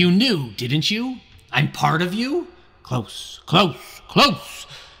laughter. "You knew, didn't you? I'm part of you? Close, close, close.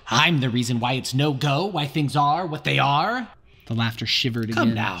 I'm the reason why it's no go, why things are what they are." The laughter shivered again.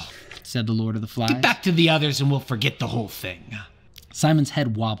 "Come now," said the Lord of the Flies. "Get back to the others and we'll forget the whole thing." Simon's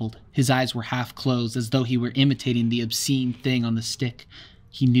head wobbled. His eyes were half closed, as though he were imitating the obscene thing on the stick.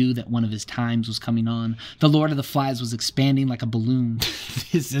 He knew that one of his times was coming on. The Lord of the Flies was expanding like a balloon.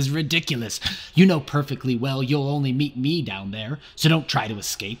 "This is ridiculous. You know perfectly well you'll only meet me down there, so don't try to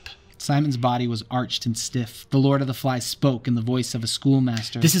escape." Simon's body was arched and stiff. The Lord of the Flies spoke in the voice of a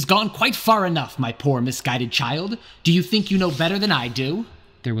schoolmaster. "This has gone quite far enough, my poor misguided child. Do you think you know better than I do?"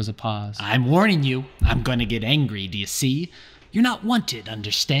 There was a pause. "I'm warning you. I'm going to get angry, do you see? You're not wanted,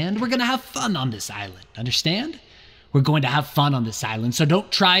 understand? We're going to have fun on this island, understand? We're going to have fun on this island, so don't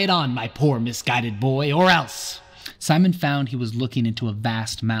try it on, my poor misguided boy, or else." Simon found he was looking into a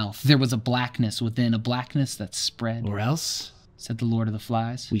vast mouth. There was a blackness within, a blackness that spread. "Or else," said the Lord of the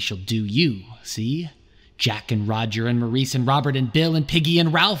Flies, "we shall do you, see? Jack and Roger and Maurice and Robert and Bill and Piggy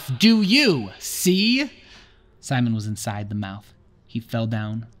and Ralph, do you see? Simon was inside the mouth. He fell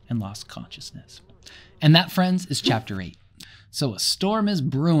down and lost consciousness. And that, friends, is chapter 8. So a storm is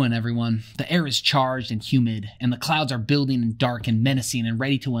brewing, everyone. The air is charged and humid, and the clouds are building and dark and menacing and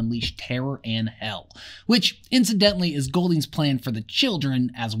ready to unleash terror and hell, which, incidentally, is Golding's plan for the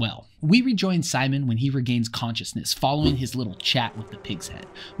children as well. We rejoin Simon when he regains consciousness following his little chat with the pig's head,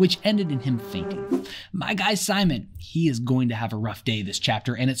 which ended in him fainting. My guy Simon, he is going to have a rough day this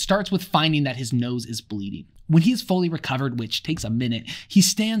chapter, and it starts with finding that his nose is bleeding. When he is fully recovered, which takes a minute, he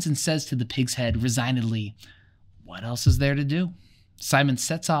stands and says to the pig's head resignedly, "What else is there to do?" Simon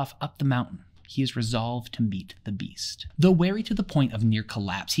sets off up the mountain. He is resolved to meet the beast. Though wary to the point of near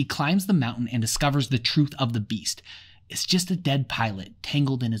collapse, he climbs the mountain and discovers the truth of the beast. It's just a dead pilot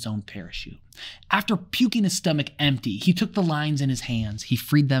tangled in his own parachute. After puking his stomach empty, he took the lines in his hands. He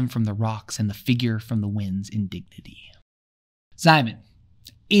freed them from the rocks and the figure from the wind's indignity. Simon,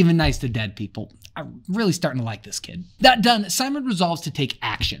 even nice to dead people. I'm really starting to like this kid. That done, Simon resolves to take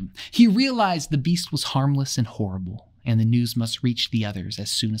action. He realized the beast was harmless and horrible, and the news must reach the others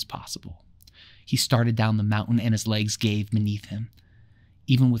as soon as possible. He started down the mountain and his legs gave beneath him.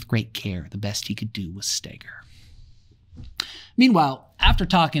 Even with great care, the best he could do was stagger. Meanwhile, after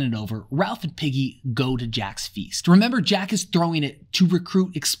talking it over, Ralph and Piggy go to Jack's feast. Remember, Jack is throwing it to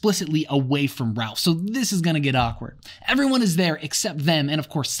recruit explicitly away from Ralph, so this is going to get awkward. Everyone is there except them and, of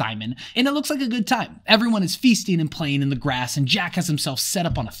course, Simon, and it looks like a good time. Everyone is feasting and playing in the grass, and Jack has himself set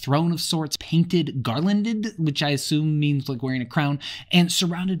up on a throne of sorts, painted, garlanded, which I assume means like wearing a crown, and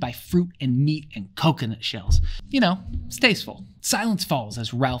surrounded by fruit and meat and coconut shells. You know, it's tasteful. Silence falls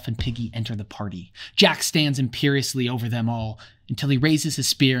as Ralph and Piggy enter the party. Jack stands imperiously over them all until he raises his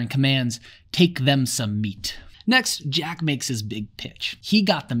spear and commands, "Take them some meat." Next, Jack makes his big pitch. He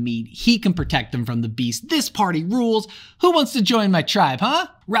got the meat. He can protect them from the beast. This party rules. Who wants to join my tribe, huh?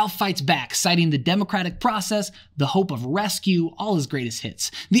 Ralph fights back, citing the democratic process, the hope of rescue, all his greatest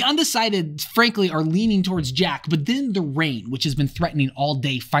hits. The undecided, frankly, are leaning towards Jack, but then the rain, which has been threatening all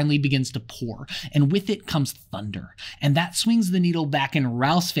day, finally begins to pour, and with it comes thunder. And that swings the needle back in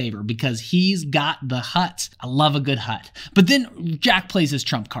Ralph's favor because he's got the hut. I love a good hut. But then Jack plays his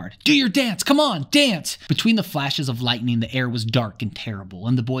trump card. Do your dance, come on, dance! Between the flashes of lightning, the air was dark and terrible,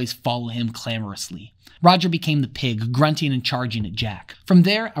 and the boys follow him clamorously. Roger became the pig, grunting and charging at Jack. From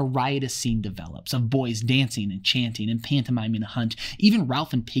there, a riotous scene develops of boys dancing and chanting and pantomiming a hunt. Even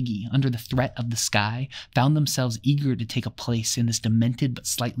Ralph and Piggy, under the threat of the sky, found themselves eager to take a place in this demented but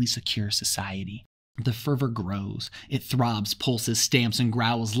slightly secure society. The fervor grows. It throbs, pulses, stamps, and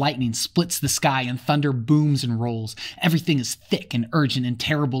growls. Lightning splits the sky and thunder booms and rolls. Everything is thick and urgent and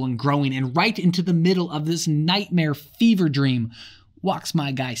terrible and growing, and right into the middle of this nightmare fever dream walks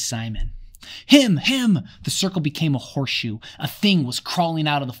my guy Simon. Him! The circle became a horseshoe. A thing was crawling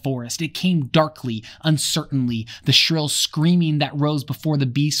out of the forest. It came darkly, uncertainly. The shrill screaming that rose before the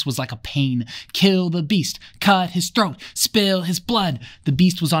beast was like a pain. Kill the beast. Cut his throat. Spill his blood. The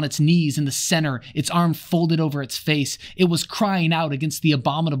beast was on its knees in the center, its arm folded over its face. It was crying out against the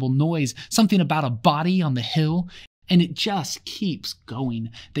abominable noise, something about a body on the hill. And it just keeps going.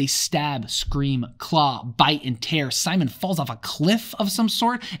 They stab, scream, claw, bite, and tear. Simon falls off a cliff of some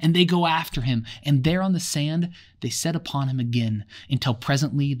sort, and they go after him. And there on the sand, they set upon him again, until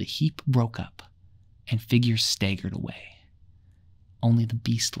presently the heap broke up, and figures staggered away. Only the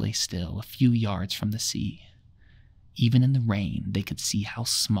beast lay still, a few yards from the sea. Even in the rain, they could see how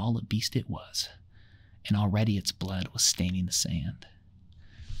small a beast it was, and already its blood was staining the sand.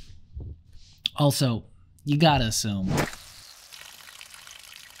 Also, you gotta assume.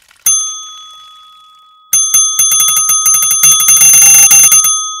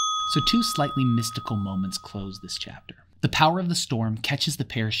 So two slightly mystical moments close this chapter. The power of the storm catches the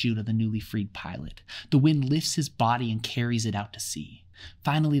parachute of the newly freed pilot. The wind lifts his body and carries it out to sea.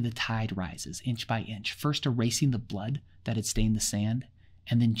 Finally, the tide rises inch by inch, first erasing the blood that had stained the sand,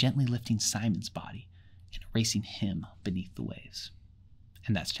 and then gently lifting Simon's body and erasing him beneath the waves.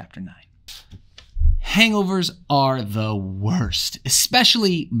 And that's chapter 9. Hangovers are the worst,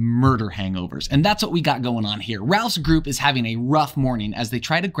 especially murder hangovers, and that's what we got going on here. Ralph's group is having a rough morning as they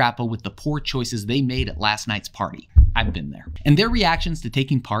try to grapple with the poor choices they made at last night's party. I've been there. And their reactions to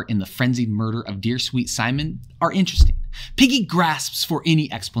taking part in the frenzied murder of dear sweet Simon are interesting. Piggy grasps for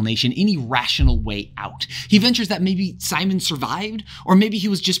any explanation, any rational way out. He ventures that maybe Simon survived, or maybe he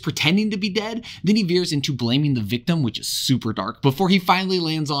was just pretending to be dead. Then he veers into blaming the victim, which is super dark, before he finally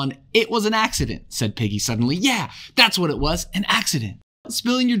lands on, "It was an accident," said Piggy suddenly. "Yeah, that's what it was, an accident."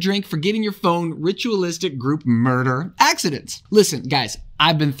 Spilling your drink, forgetting your phone, ritualistic group murder, accidents. Listen, guys,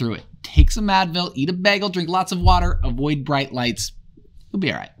 I've been through it. take some Advil, eat a bagel, drink lots of water, avoid bright lights. You'll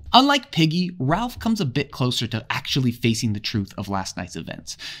be all right. Unlike Piggy, Ralph comes a bit closer to actually facing the truth of last night's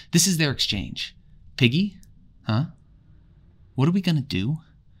events. This is their exchange. Piggy? Huh? What are we gonna do?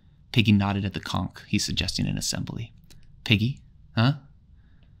 Piggy nodded at the conch he's suggesting an assembly. Piggy? Huh?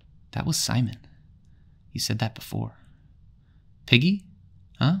 That was Simon. You said that before. Piggy?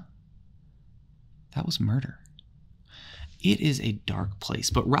 Huh? That was murder. It is a dark place,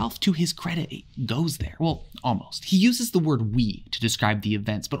 but Ralph, to his credit, goes there. Well, almost. He uses the word we to describe the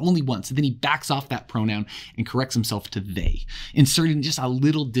events, but only once. And then he backs off that pronoun and corrects himself to they, inserting just a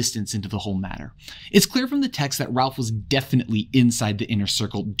little distance into the whole matter. It's clear from the text that Ralph was definitely inside the inner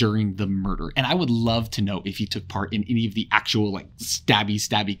circle during the murder, and I would love to know if he took part in any of the actual,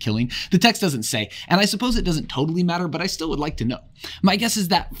 stabby killing. The text doesn't say, and I suppose it doesn't totally matter, but I still would like to know. My guess is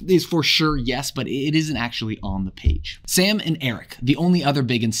that is for sure yes, but it isn't actually on the page. Sam and Eric, the only other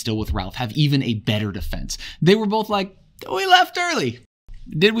Biggins still with Ralph, have even a better defense. They were both like, we left early.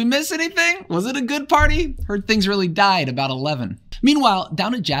 Did we miss anything? Was it a good party? Heard things really died about 11. Meanwhile,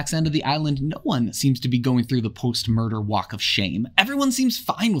 down at Jack's end of the island, no one seems to be going through the post-murder walk of shame. Everyone seems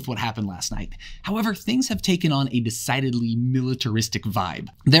fine with what happened last night. However, things have taken on a decidedly militaristic vibe.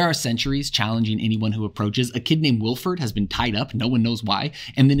 There are sentries challenging anyone who approaches. A kid named Wilford has been tied up, no one knows why,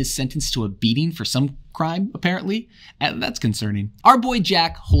 and then is sentenced to a beating for some crime, apparently. And that's concerning. Our boy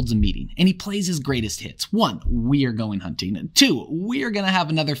Jack holds a meeting, and he plays his greatest hits. 1, we are going hunting. 2, we are gonna have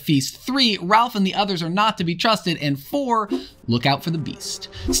another feast. 3, Ralph and the others are not to be trusted. And 4, look out for the beast.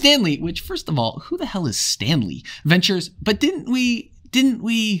 Stanley, which first of all, who the hell is Stanley? Ventures, but didn't we,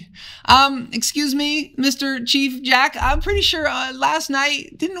 excuse me, Mr. Chief Jack, I'm pretty sure last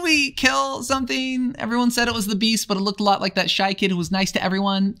night, didn't we kill something? Everyone said it was the beast, but it looked a lot like that shy kid who was nice to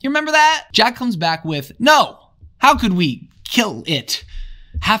everyone. You remember that? Jack comes back with, no, how could we kill it?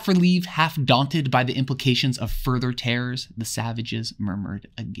 Half relieved, half daunted by the implications of further terrors, the savages murmured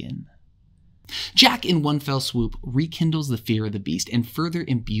again. Jack, in one fell swoop, rekindles the fear of the beast and further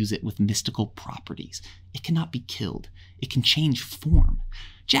imbues it with mystical properties. It cannot be killed. It can change form.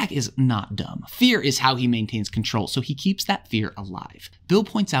 Jack is not dumb. Fear is how he maintains control, so he keeps that fear alive. Bill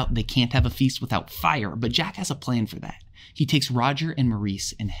points out they can't have a feast without fire, but Jack has a plan for that. He takes Roger and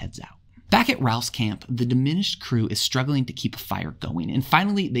Maurice and heads out. Back at Ralph's camp, the diminished crew is struggling to keep a fire going, and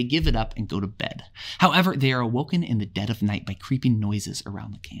finally they give it up and go to bed. However, they are awoken in the dead of night by creeping noises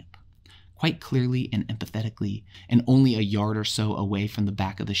around the camp. Quite clearly and empathetically, and only a yard or so away from the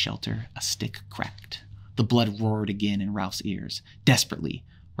back of the shelter, a stick cracked. The blood roared again in Ralph's ears. Desperately,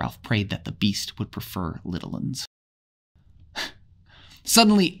 Ralph prayed that the beast would prefer little uns.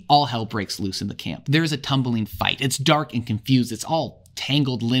 Suddenly, all hell breaks loose in the camp. There is a tumbling fight. It's dark and confused. It's all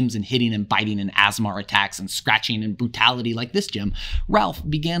tangled limbs and hitting and biting and Asmar attacks and scratching and brutality like this gym. Ralph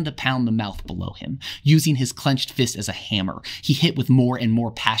began to pound the mouth below him, using his clenched fist as a hammer. He hit with more and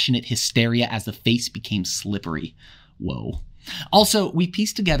more passionate hysteria as the face became slippery. Whoa. Also, we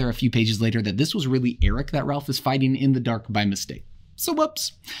pieced together a few pages later that this was really Eric that Ralph is fighting in the dark by mistake. So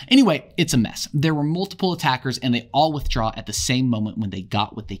whoops. Anyway, it's a mess. There were multiple attackers and they all withdraw at the same moment when they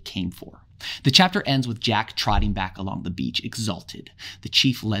got what they came for. The chapter ends with Jack trotting back along the beach, exalted. The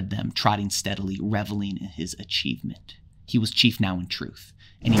chief led them, trotting steadily, reveling in his achievement. He was chief now in truth,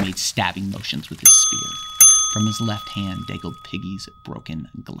 and he made stabbing motions with his spear. From his left hand dangled Piggy's broken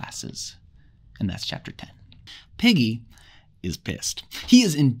glasses. And that's chapter 10. Piggy is pissed. He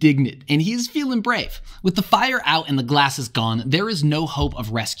is indignant, and he is feeling brave. With the fire out and the glasses gone, there is no hope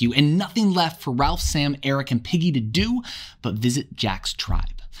of rescue, and nothing left for Ralph, Sam, Eric, and Piggy to do but visit Jack's tribe.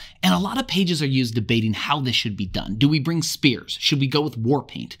 And a lot of pages are used debating how this should be done. Do we bring spears? Should we go with war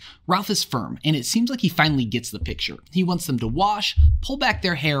paint? Ralph is firm, and it seems like he finally gets the picture. He wants them to wash, pull back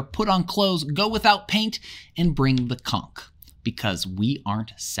their hair, put on clothes, go without paint, and bring the conch. Because we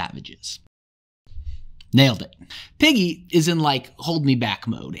aren't savages. Nailed it. Piggy is in hold me back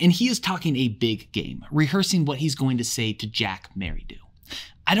mode, and he is talking a big game, rehearsing what he's going to say to Jack Merridew.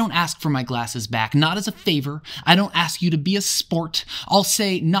 I don't ask for my glasses back, not as a favor. I don't ask you to be a sport. I'll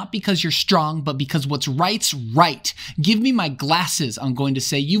say not because you're strong, but because what's right's right. Give me my glasses, I'm going to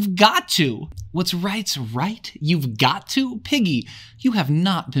say. You've got to. What's right's right? You've got to? Piggy, you have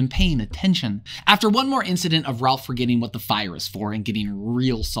not been paying attention. After one more incident of Ralph forgetting what the fire is for and getting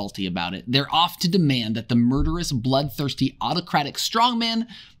real salty about it, they're off to demand that the murderous, bloodthirsty, autocratic strongman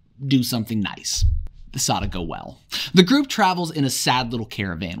do something nice. This ought to go well. The group travels in a sad little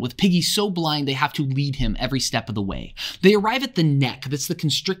caravan, with Piggy so blind they have to lead him every step of the way. They arrive at the neck that's the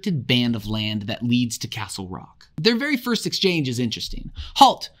constricted band of land that leads to Castle Rock. Their very first exchange is interesting.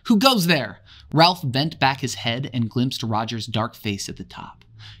 Halt! Who goes there? Ralph bent back his head and glimpsed Roger's dark face at the top.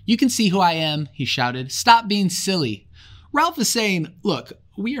 "You can see who I am," he shouted. "Stop being silly." Ralph is saying, look,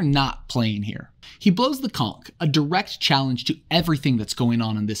 we are not playing here. He blows the conch, a direct challenge to everything that's going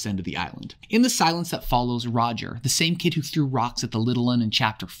on this end of the island. In the silence that follows, Roger, the same kid who threw rocks at the little one in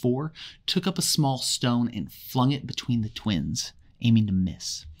chapter 4, took up a small stone and flung it between the twins, aiming to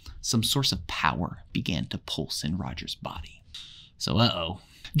miss. Some source of power began to pulse in Roger's body. So,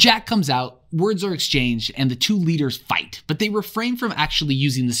 Jack comes out, words are exchanged, and the two leaders fight, but they refrain from actually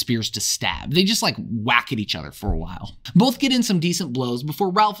using the spears to stab. They just whack at each other for a while. Both get in some decent blows before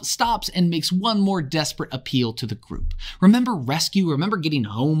Ralph stops and makes one more desperate appeal to the group. Remember rescue? Remember getting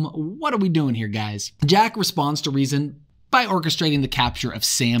home? What are we doing here, guys? Jack responds to reason by orchestrating the capture of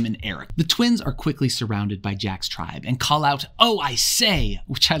Sam and Eric. The twins are quickly surrounded by Jack's tribe and call out, "Oh, I say,"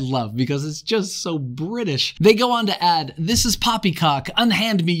 which I love because it's just so British. They go on to add, "This is Poppycock,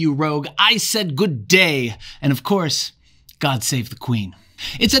 unhand me, you rogue, I said good day," and of course, "God save the Queen."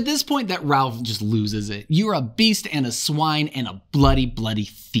 It's at this point that Ralph just loses it. "You're a beast and a swine and a bloody, bloody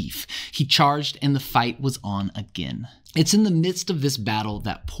thief." He charged and the fight was on again. It's in the midst of this battle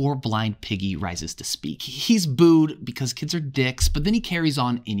that poor blind Piggy rises to speak. He's booed because kids are dicks, but then he carries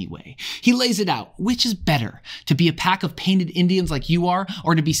on anyway. He lays it out. Which is better, to be a pack of painted Indians like you are,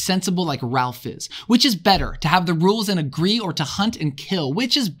 or to be sensible like Ralph is? Which is better, to have the rules and agree, or to hunt and kill?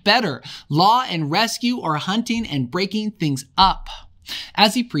 Which is better, law and rescue, or hunting and breaking things up?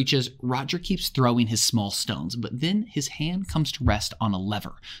 As he preaches, Roger keeps throwing his small stones, but then his hand comes to rest on a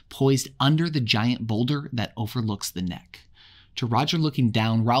lever, poised under the giant boulder that overlooks the neck. To Roger looking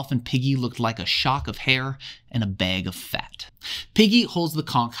down, Ralph and Piggy looked like a shock of hair and a bag of fat. Piggy holds the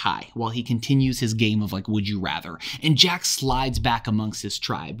conch high while he continues his game of would you rather, and Jack slides back amongst his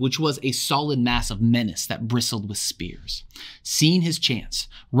tribe, which was a solid mass of menace that bristled with spears. Seeing his chance,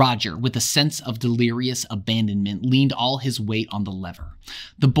 Roger, with a sense of delirious abandonment, leaned all his weight on the lever.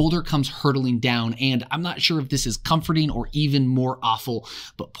 The boulder comes hurtling down, and I'm not sure if this is comforting or even more awful,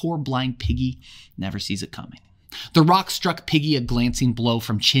 but poor blind Piggy never sees it coming. The rock struck Piggy a glancing blow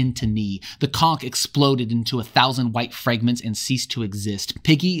from chin to knee. The conch exploded into 1,000 white fragments and ceased to exist.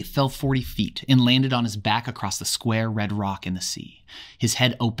 Piggy fell 40 feet and landed on his back across the square red rock in the sea. His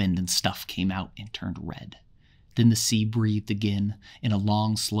head opened and stuff came out and turned red. Then the sea breathed again in a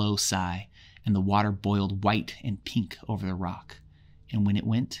long, slow sigh, and the water boiled white and pink over the rock. And when it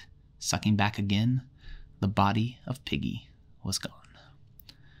went, sucking back again, the body of Piggy was gone.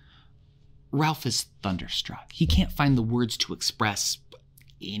 Ralph is thunderstruck. He can't find the words to express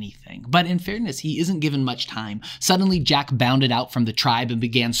anything. But in fairness, he isn't given much time. Suddenly, Jack bounded out from the tribe and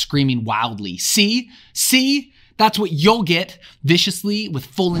began screaming wildly, "See? See? That's what you'll get!" Viciously, with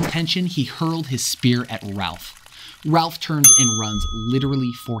full intention, he hurled his spear at Ralph. Ralph turns and runs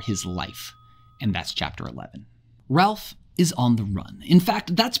literally for his life. And that's chapter 11. Ralph is on the run. In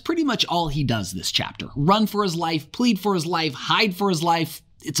fact, that's pretty much all he does this chapter. Run for his life, plead for his life, hide for his life.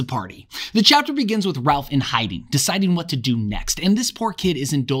 It's a party. The chapter begins with Ralph in hiding, deciding what to do next, and this poor kid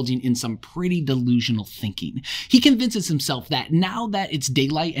is indulging in some pretty delusional thinking. He convinces himself that now that it's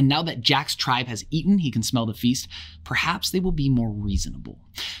daylight and now that Jack's tribe has eaten, he can smell the feast, perhaps they will be more reasonable.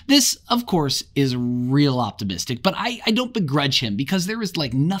 This, of course, is real optimistic, but I don't begrudge him because there is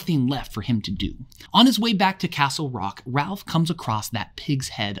nothing left for him to do. On his way back to Castle Rock, Ralph comes across that pig's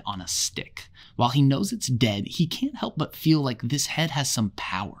head on a stick. While he knows it's dead, he can't help but feel like this head has some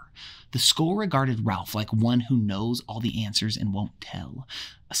power. The skull regarded Ralph like one who knows all the answers and won't tell.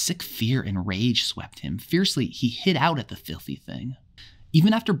 A sick fear and rage swept him. Fiercely, he hit out at the filthy thing.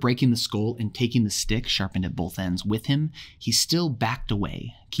 Even after breaking the skull and taking the stick, sharpened at both ends, with him, he still backed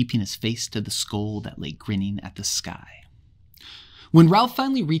away, keeping his face to the skull that lay grinning at the sky. When Ralph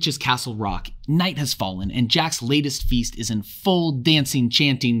finally reaches Castle Rock, night has fallen, and Jack's latest feast is in full dancing,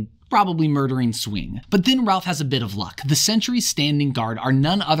 chanting, probably murdering swing. But then Ralph has a bit of luck. The sentries standing guard are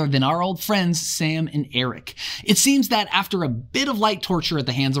none other than our old friends Sam and Eric. It seems that after a bit of light torture at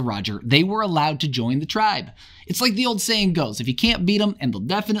the hands of Roger, they were allowed to join the tribe. It's like the old saying goes, if you can't beat them and they'll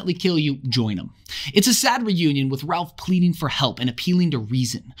definitely kill you, join them. It's a sad reunion with Ralph pleading for help and appealing to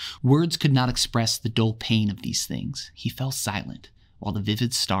reason. Words could not express the dull pain of these things. He fell silent while the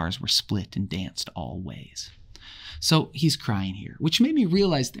vivid stars were split and danced all ways. So he's crying here, which made me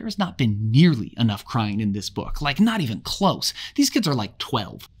realize there has not been nearly enough crying in this book. Not even close. These kids are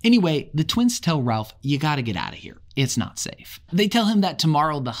 12. Anyway, the twins tell Ralph, you gotta get out of here. It's not safe. They tell him that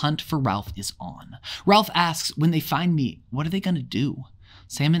tomorrow the hunt for Ralph is on. Ralph asks, when they find me, what are they gonna do?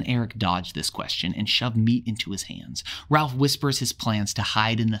 Sam and Eric dodge this question and shove meat into his hands. Ralph whispers his plans to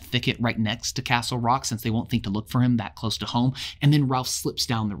hide in the thicket right next to Castle Rock since they won't think to look for him that close to home, and then Ralph slips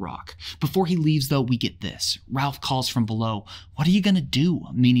down the rock. Before he leaves, though, we get this. Ralph calls from below, "What are you gonna do?"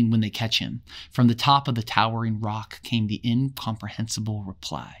 meaning when they catch him. From the top of the towering rock came the incomprehensible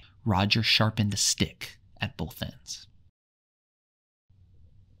reply. Roger sharpened a stick at both ends.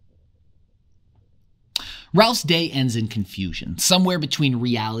 Ralph's day ends in confusion, somewhere between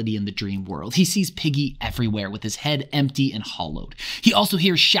reality and the dream world. He sees Piggy everywhere with his head empty and hollowed. He also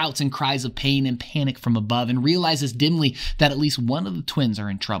hears shouts and cries of pain and panic from above and realizes dimly that at least one of the twins are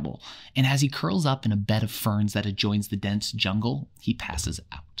in trouble. And as he curls up in a bed of ferns that adjoins the dense jungle, he passes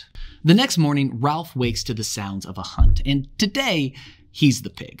out. The next morning, Ralph wakes to the sounds of a hunt, and today, he's the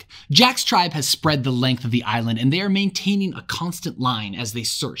pig. Jack's tribe has spread the length of the island, and they are maintaining a constant line as they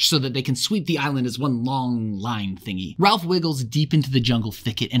search so that they can sweep the island as one long line thingy. Ralph wiggles deep into the jungle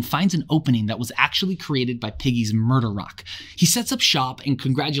thicket and finds an opening that was actually created by Piggy's murder rock. He sets up shop and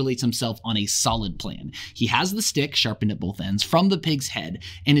congratulates himself on a solid plan. He has the stick, sharpened at both ends, from the pig's head,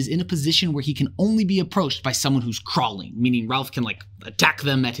 and is in a position where he can only be approached by someone who's crawling, meaning Ralph can, attack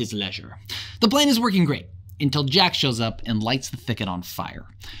them at his leisure. The plan is working great, until Jack shows up and lights the thicket on fire.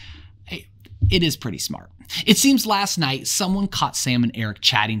 It is pretty smart. It seems last night someone caught Sam and Eric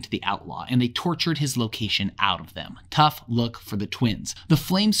chatting to the outlaw, and they tortured his location out of them. Tough look for the twins. The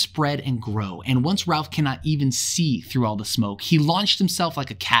flames spread and grow, and once Ralph cannot even see through all the smoke, he launched himself like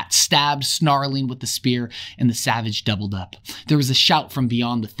a cat, stabbed, snarling with the spear, and the savage doubled up. There was a shout from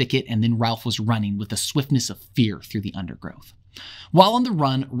beyond the thicket, and then Ralph was running with the swiftness of fear through the undergrowth. While on the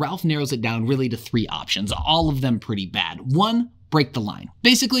run, Ralph narrows it down really to 3 options, all of them pretty bad. 1, break the line.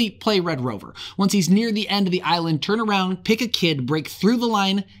 Basically, play Red Rover. Once he's near the end of the island, turn around, pick a kid, break through the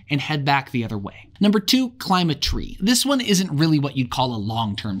line, and head back the other way. Number 2, climb a tree. This one isn't really what you'd call a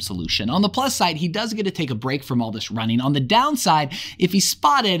long-term solution. On the plus side, he does get to take a break from all this running. On the downside, if he's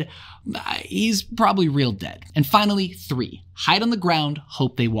spotted, he's probably real dead. And finally, 3, hide on the ground,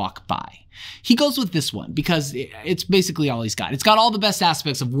 hope they walk by. He goes with this one because it's basically all he's got. It's got all the best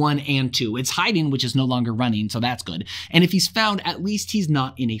aspects of 1 and 2. It's hiding, which is no longer running, so that's good. And if he's found, at least he's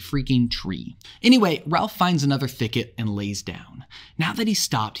not in a freaking tree. Anyway, Ralph finds another thicket and lays down. Now that he's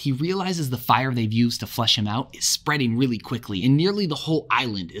stopped, he realizes the fire they've used to flesh him out is spreading really quickly, and nearly the whole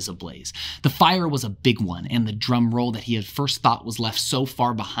island is ablaze. The fire was a big one, and the drum roll that he had first thought was left so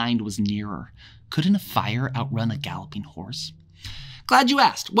far behind was nearer. Couldn't a fire outrun a galloping horse? Glad you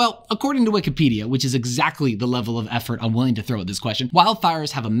asked. Well, according to Wikipedia, which is exactly the level of effort I'm willing to throw at this question,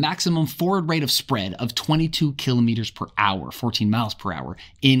 wildfires have a maximum forward rate of spread of 22 kilometers per hour, 14 miles per hour,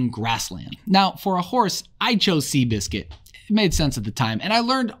 in grassland. Now, for a horse, I chose Seabiscuit. It made sense at the time, and I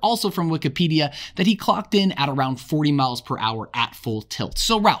learned also from Wikipedia that he clocked in at around 40 miles per hour at full tilt.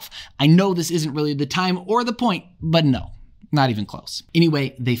 So Ralph, I know this isn't really the time or the point, but no. Not even close.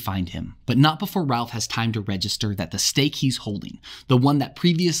 Anyway, they find him, but not before Ralph has time to register that the stake he's holding, the one that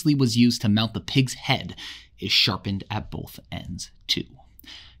previously was used to mount the pig's head, is sharpened at both ends too.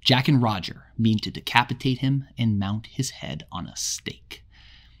 Jack and Roger mean to decapitate him and mount his head on a stake.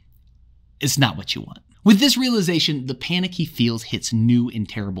 It's not what you want. With this realization, the panic he feels hits new and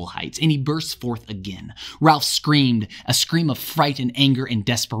terrible heights, and he bursts forth again. Ralph screamed, a scream of fright and anger and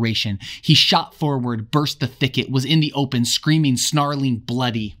desperation. He shot forward, burst the thicket, was in the open, screaming, snarling,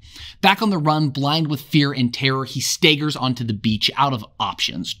 bloody. Back on the run, blind with fear and terror, he staggers onto the beach, out of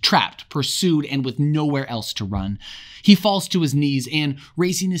options, trapped, pursued, and with nowhere else to run. He falls to his knees, and,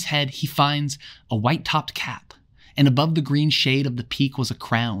 raising his head, he finds a white-topped cap. And above the green shade of the peak was a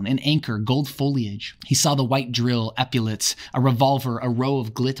crown, an anchor, gold foliage. He saw the white drill, epaulets, a revolver, a row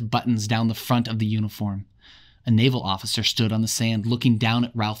of gilt buttons down the front of the uniform. A naval officer stood on the sand, looking down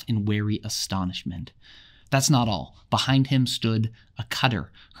at Ralph in wary astonishment. That's not all. Behind him stood a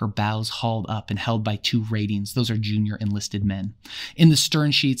cutter, her bows hauled up and held by 2 ratings. Those are junior enlisted men. In the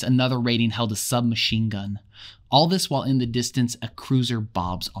stern sheets, another rating held a submachine gun. All this while in the distance, a cruiser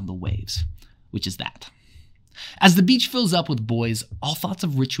bobs on the waves. Which is that. As the beach fills up with boys, all thoughts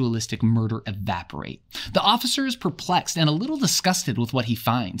of ritualistic murder evaporate. The officer is perplexed and a little disgusted with what he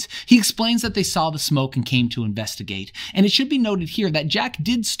finds. He explains that they saw the smoke and came to investigate. And it should be noted here that Jack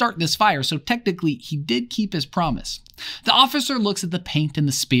did start this fire, so technically he did keep his promise. The officer looks at the paint and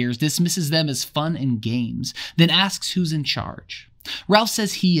the spears, dismisses them as fun and games, then asks who's in charge. Ralph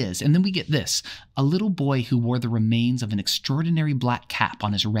says he is, and then we get this. A little boy who wore the remains of an extraordinary black cap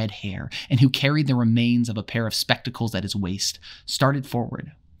on his red hair and who carried the remains of a pair of spectacles at his waist started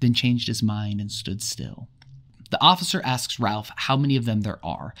forward, then changed his mind and stood still. The officer asks Ralph how many of them there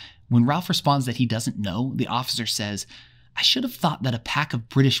are. When Ralph responds that he doesn't know, the officer says, I should have thought that a pack of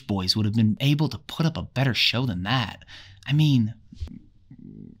British boys would have been able to put up a better show than that. I mean,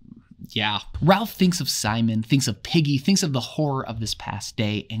 yeah. Ralph thinks of Simon, thinks of Piggy, thinks of the horror of this past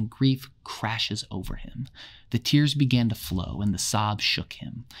day, and grief crashes over him. The tears began to flow, and the sobs shook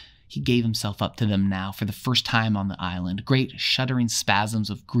him. He gave himself up to them now for the first time on the island, great shuddering spasms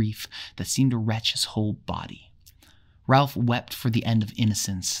of grief that seemed to wrench his whole body. Ralph wept for the end of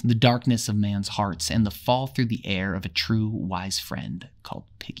innocence, the darkness of man's hearts, and the fall through the air of a true, wise friend called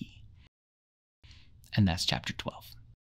Piggy. And that's chapter 12.